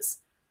illnesses.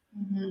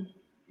 Mm-hmm.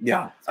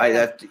 Yeah,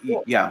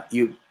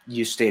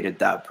 you stated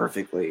that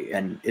perfectly,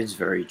 and it's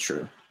very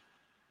true.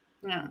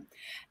 Yeah.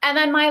 And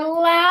then my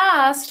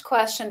last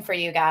question for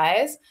you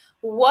guys,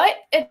 what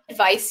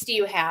advice do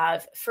you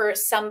have for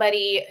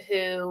somebody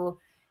who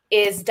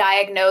is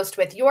diagnosed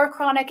with your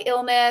chronic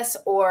illness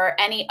or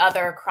any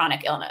other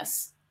chronic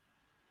illness?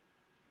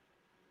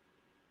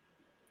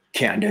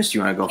 Candace,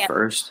 you want to go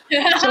first?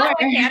 Sure.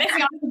 Candace, you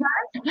want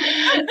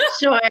to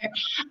Sure.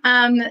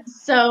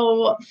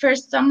 So for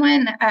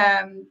someone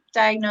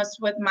diagnosed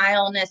with my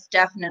illness,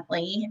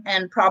 definitely,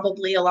 and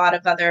probably a lot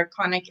of other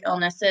chronic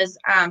illnesses,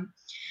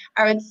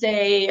 I would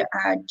say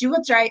do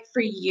what's right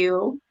for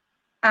you.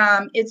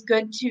 It's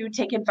good to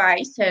take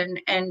advice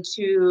and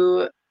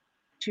to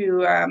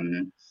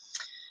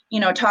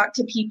talk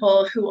to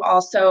people who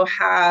also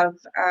have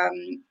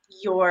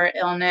your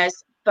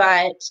illness.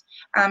 But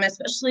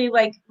especially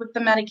like with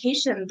the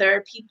medication, there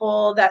are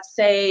people that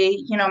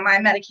say, my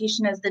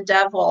medication is the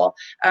devil,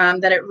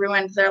 that it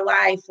ruined their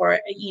life, or,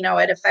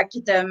 it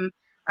affected them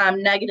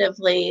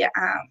negatively.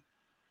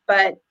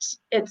 But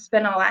it's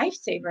been a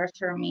lifesaver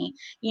for me,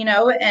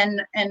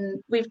 and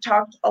we've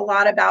talked a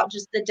lot about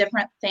just the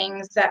different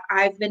things that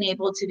I've been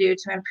able to do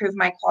to improve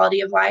my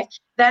quality of life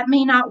that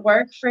may not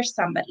work for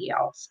somebody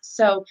else.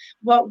 So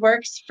what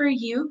works for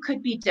you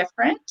could be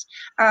different.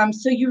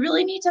 So you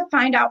really need to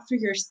find out for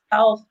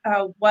yourself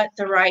what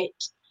the right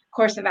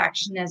course of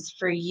action is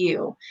for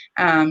you.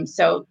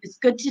 So it's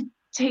good to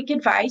take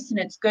advice, and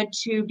it's good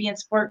to be in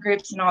support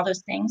groups and all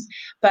those things.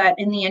 But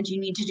in the end, you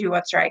need to do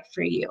what's right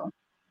for you.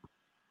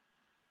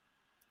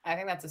 I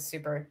think that's a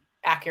super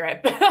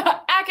accurate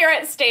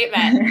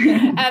statement.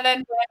 And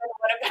then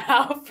what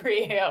about for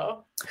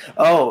you?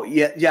 Oh,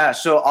 yeah.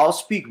 So I'll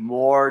speak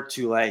more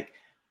to like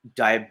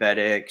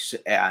diabetics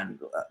and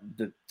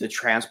the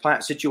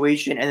transplant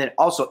situation, and then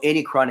also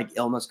any chronic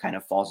illness kind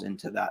of falls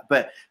into that.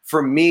 But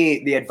for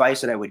me, the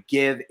advice that I would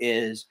give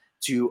is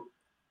to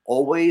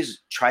always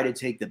try to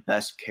take the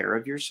best care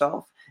of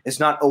yourself. It's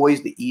not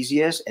always the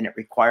easiest, and it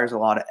requires a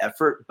lot of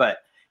effort, but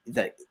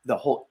the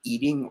whole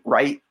eating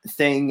right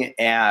thing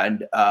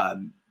and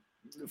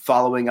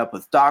following up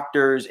with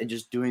doctors and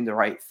just doing the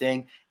right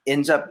thing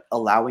ends up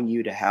allowing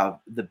you to have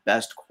the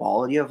best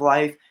quality of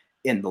life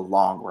in the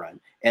long run.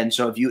 And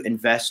so if you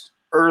invest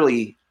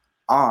early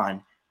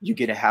on, you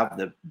get to have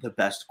the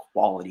best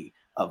quality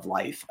of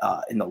life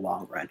in the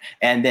long run.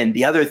 And then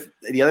the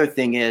other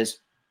thing is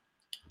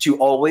to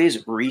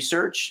always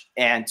research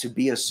and to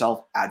be a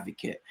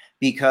self-advocate,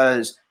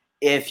 because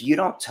if you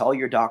don't tell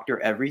your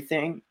doctor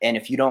everything, and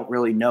if you don't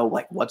really know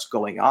like what's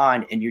going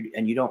on, and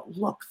you don't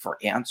look for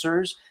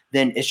answers,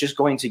 then it's just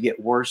going to get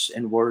worse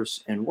and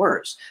worse and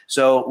worse.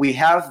 So we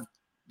have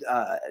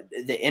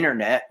the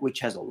internet, which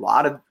has a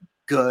lot of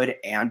good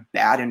and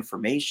bad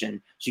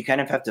information. So you kind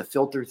of have to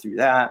filter through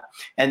that.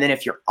 And then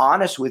if you're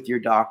honest with your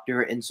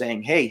doctor and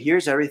saying, hey,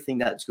 here's everything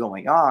that's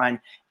going on,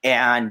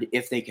 and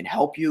if they can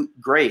help you,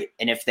 great.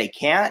 And if they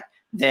can't,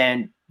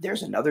 then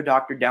there's another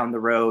doctor down the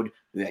road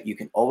that you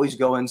can always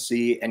go and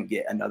see and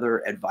get another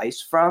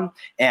advice from.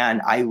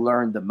 And I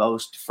learned the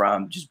most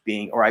from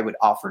I would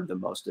offer the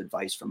most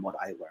advice from what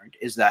I learned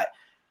is that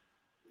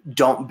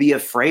don't be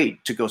afraid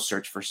to go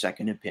search for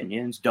second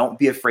opinions. Don't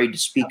be afraid to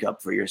speak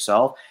up for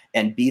yourself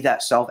and be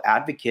that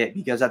self-advocate,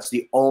 because that's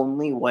the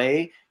only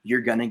way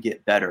you're going to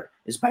get better,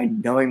 is by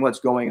knowing what's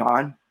going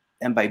on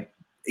and by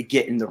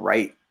getting the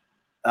right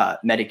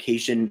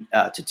medication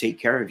to take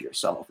care of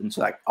yourself. And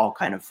so that all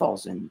kind of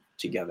falls in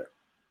together.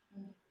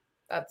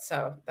 That's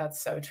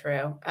so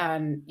true.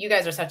 You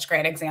guys are such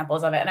great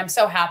examples of it. And I'm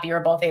so happy you're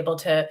both able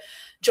to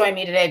join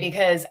me today,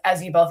 because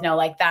as you both know,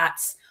 like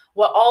that's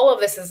what all of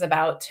this is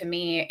about to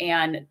me.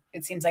 And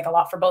it seems like a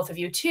lot for both of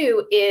you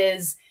too,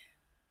 is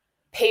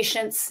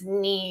patients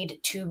need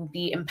to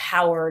be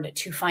empowered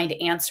to find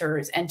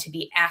answers and to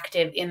be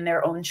active in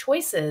their own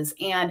choices,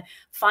 and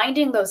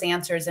finding those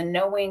answers and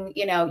knowing,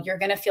 you're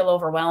going to feel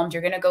overwhelmed.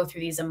 You're going to go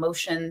through these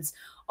emotions.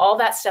 All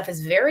that stuff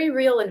is very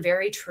real and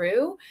very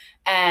true.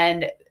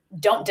 And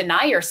don't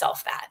deny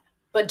yourself that,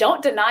 but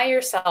don't deny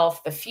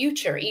yourself the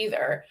future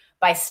either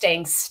by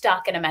staying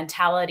stuck in a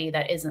mentality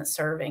that isn't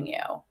serving you.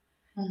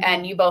 Mm-hmm.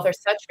 And you both are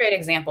such great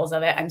examples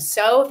of it. I'm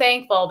so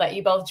thankful that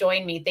you both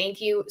joined me.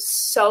 Thank you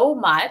so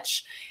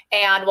much.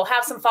 And we'll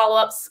have some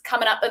follow-ups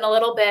coming up in a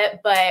little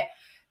bit, but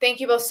thank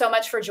you both so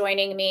much for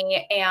joining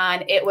me.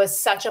 And it was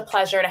such a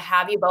pleasure to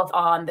have you both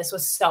on. This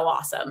was so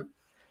awesome.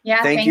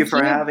 Yeah. Thank you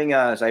for having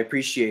us. I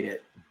appreciate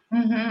it.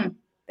 Mm-hmm.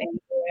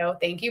 Thank you.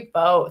 Thank you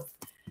both.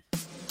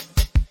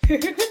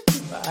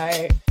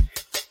 Bye.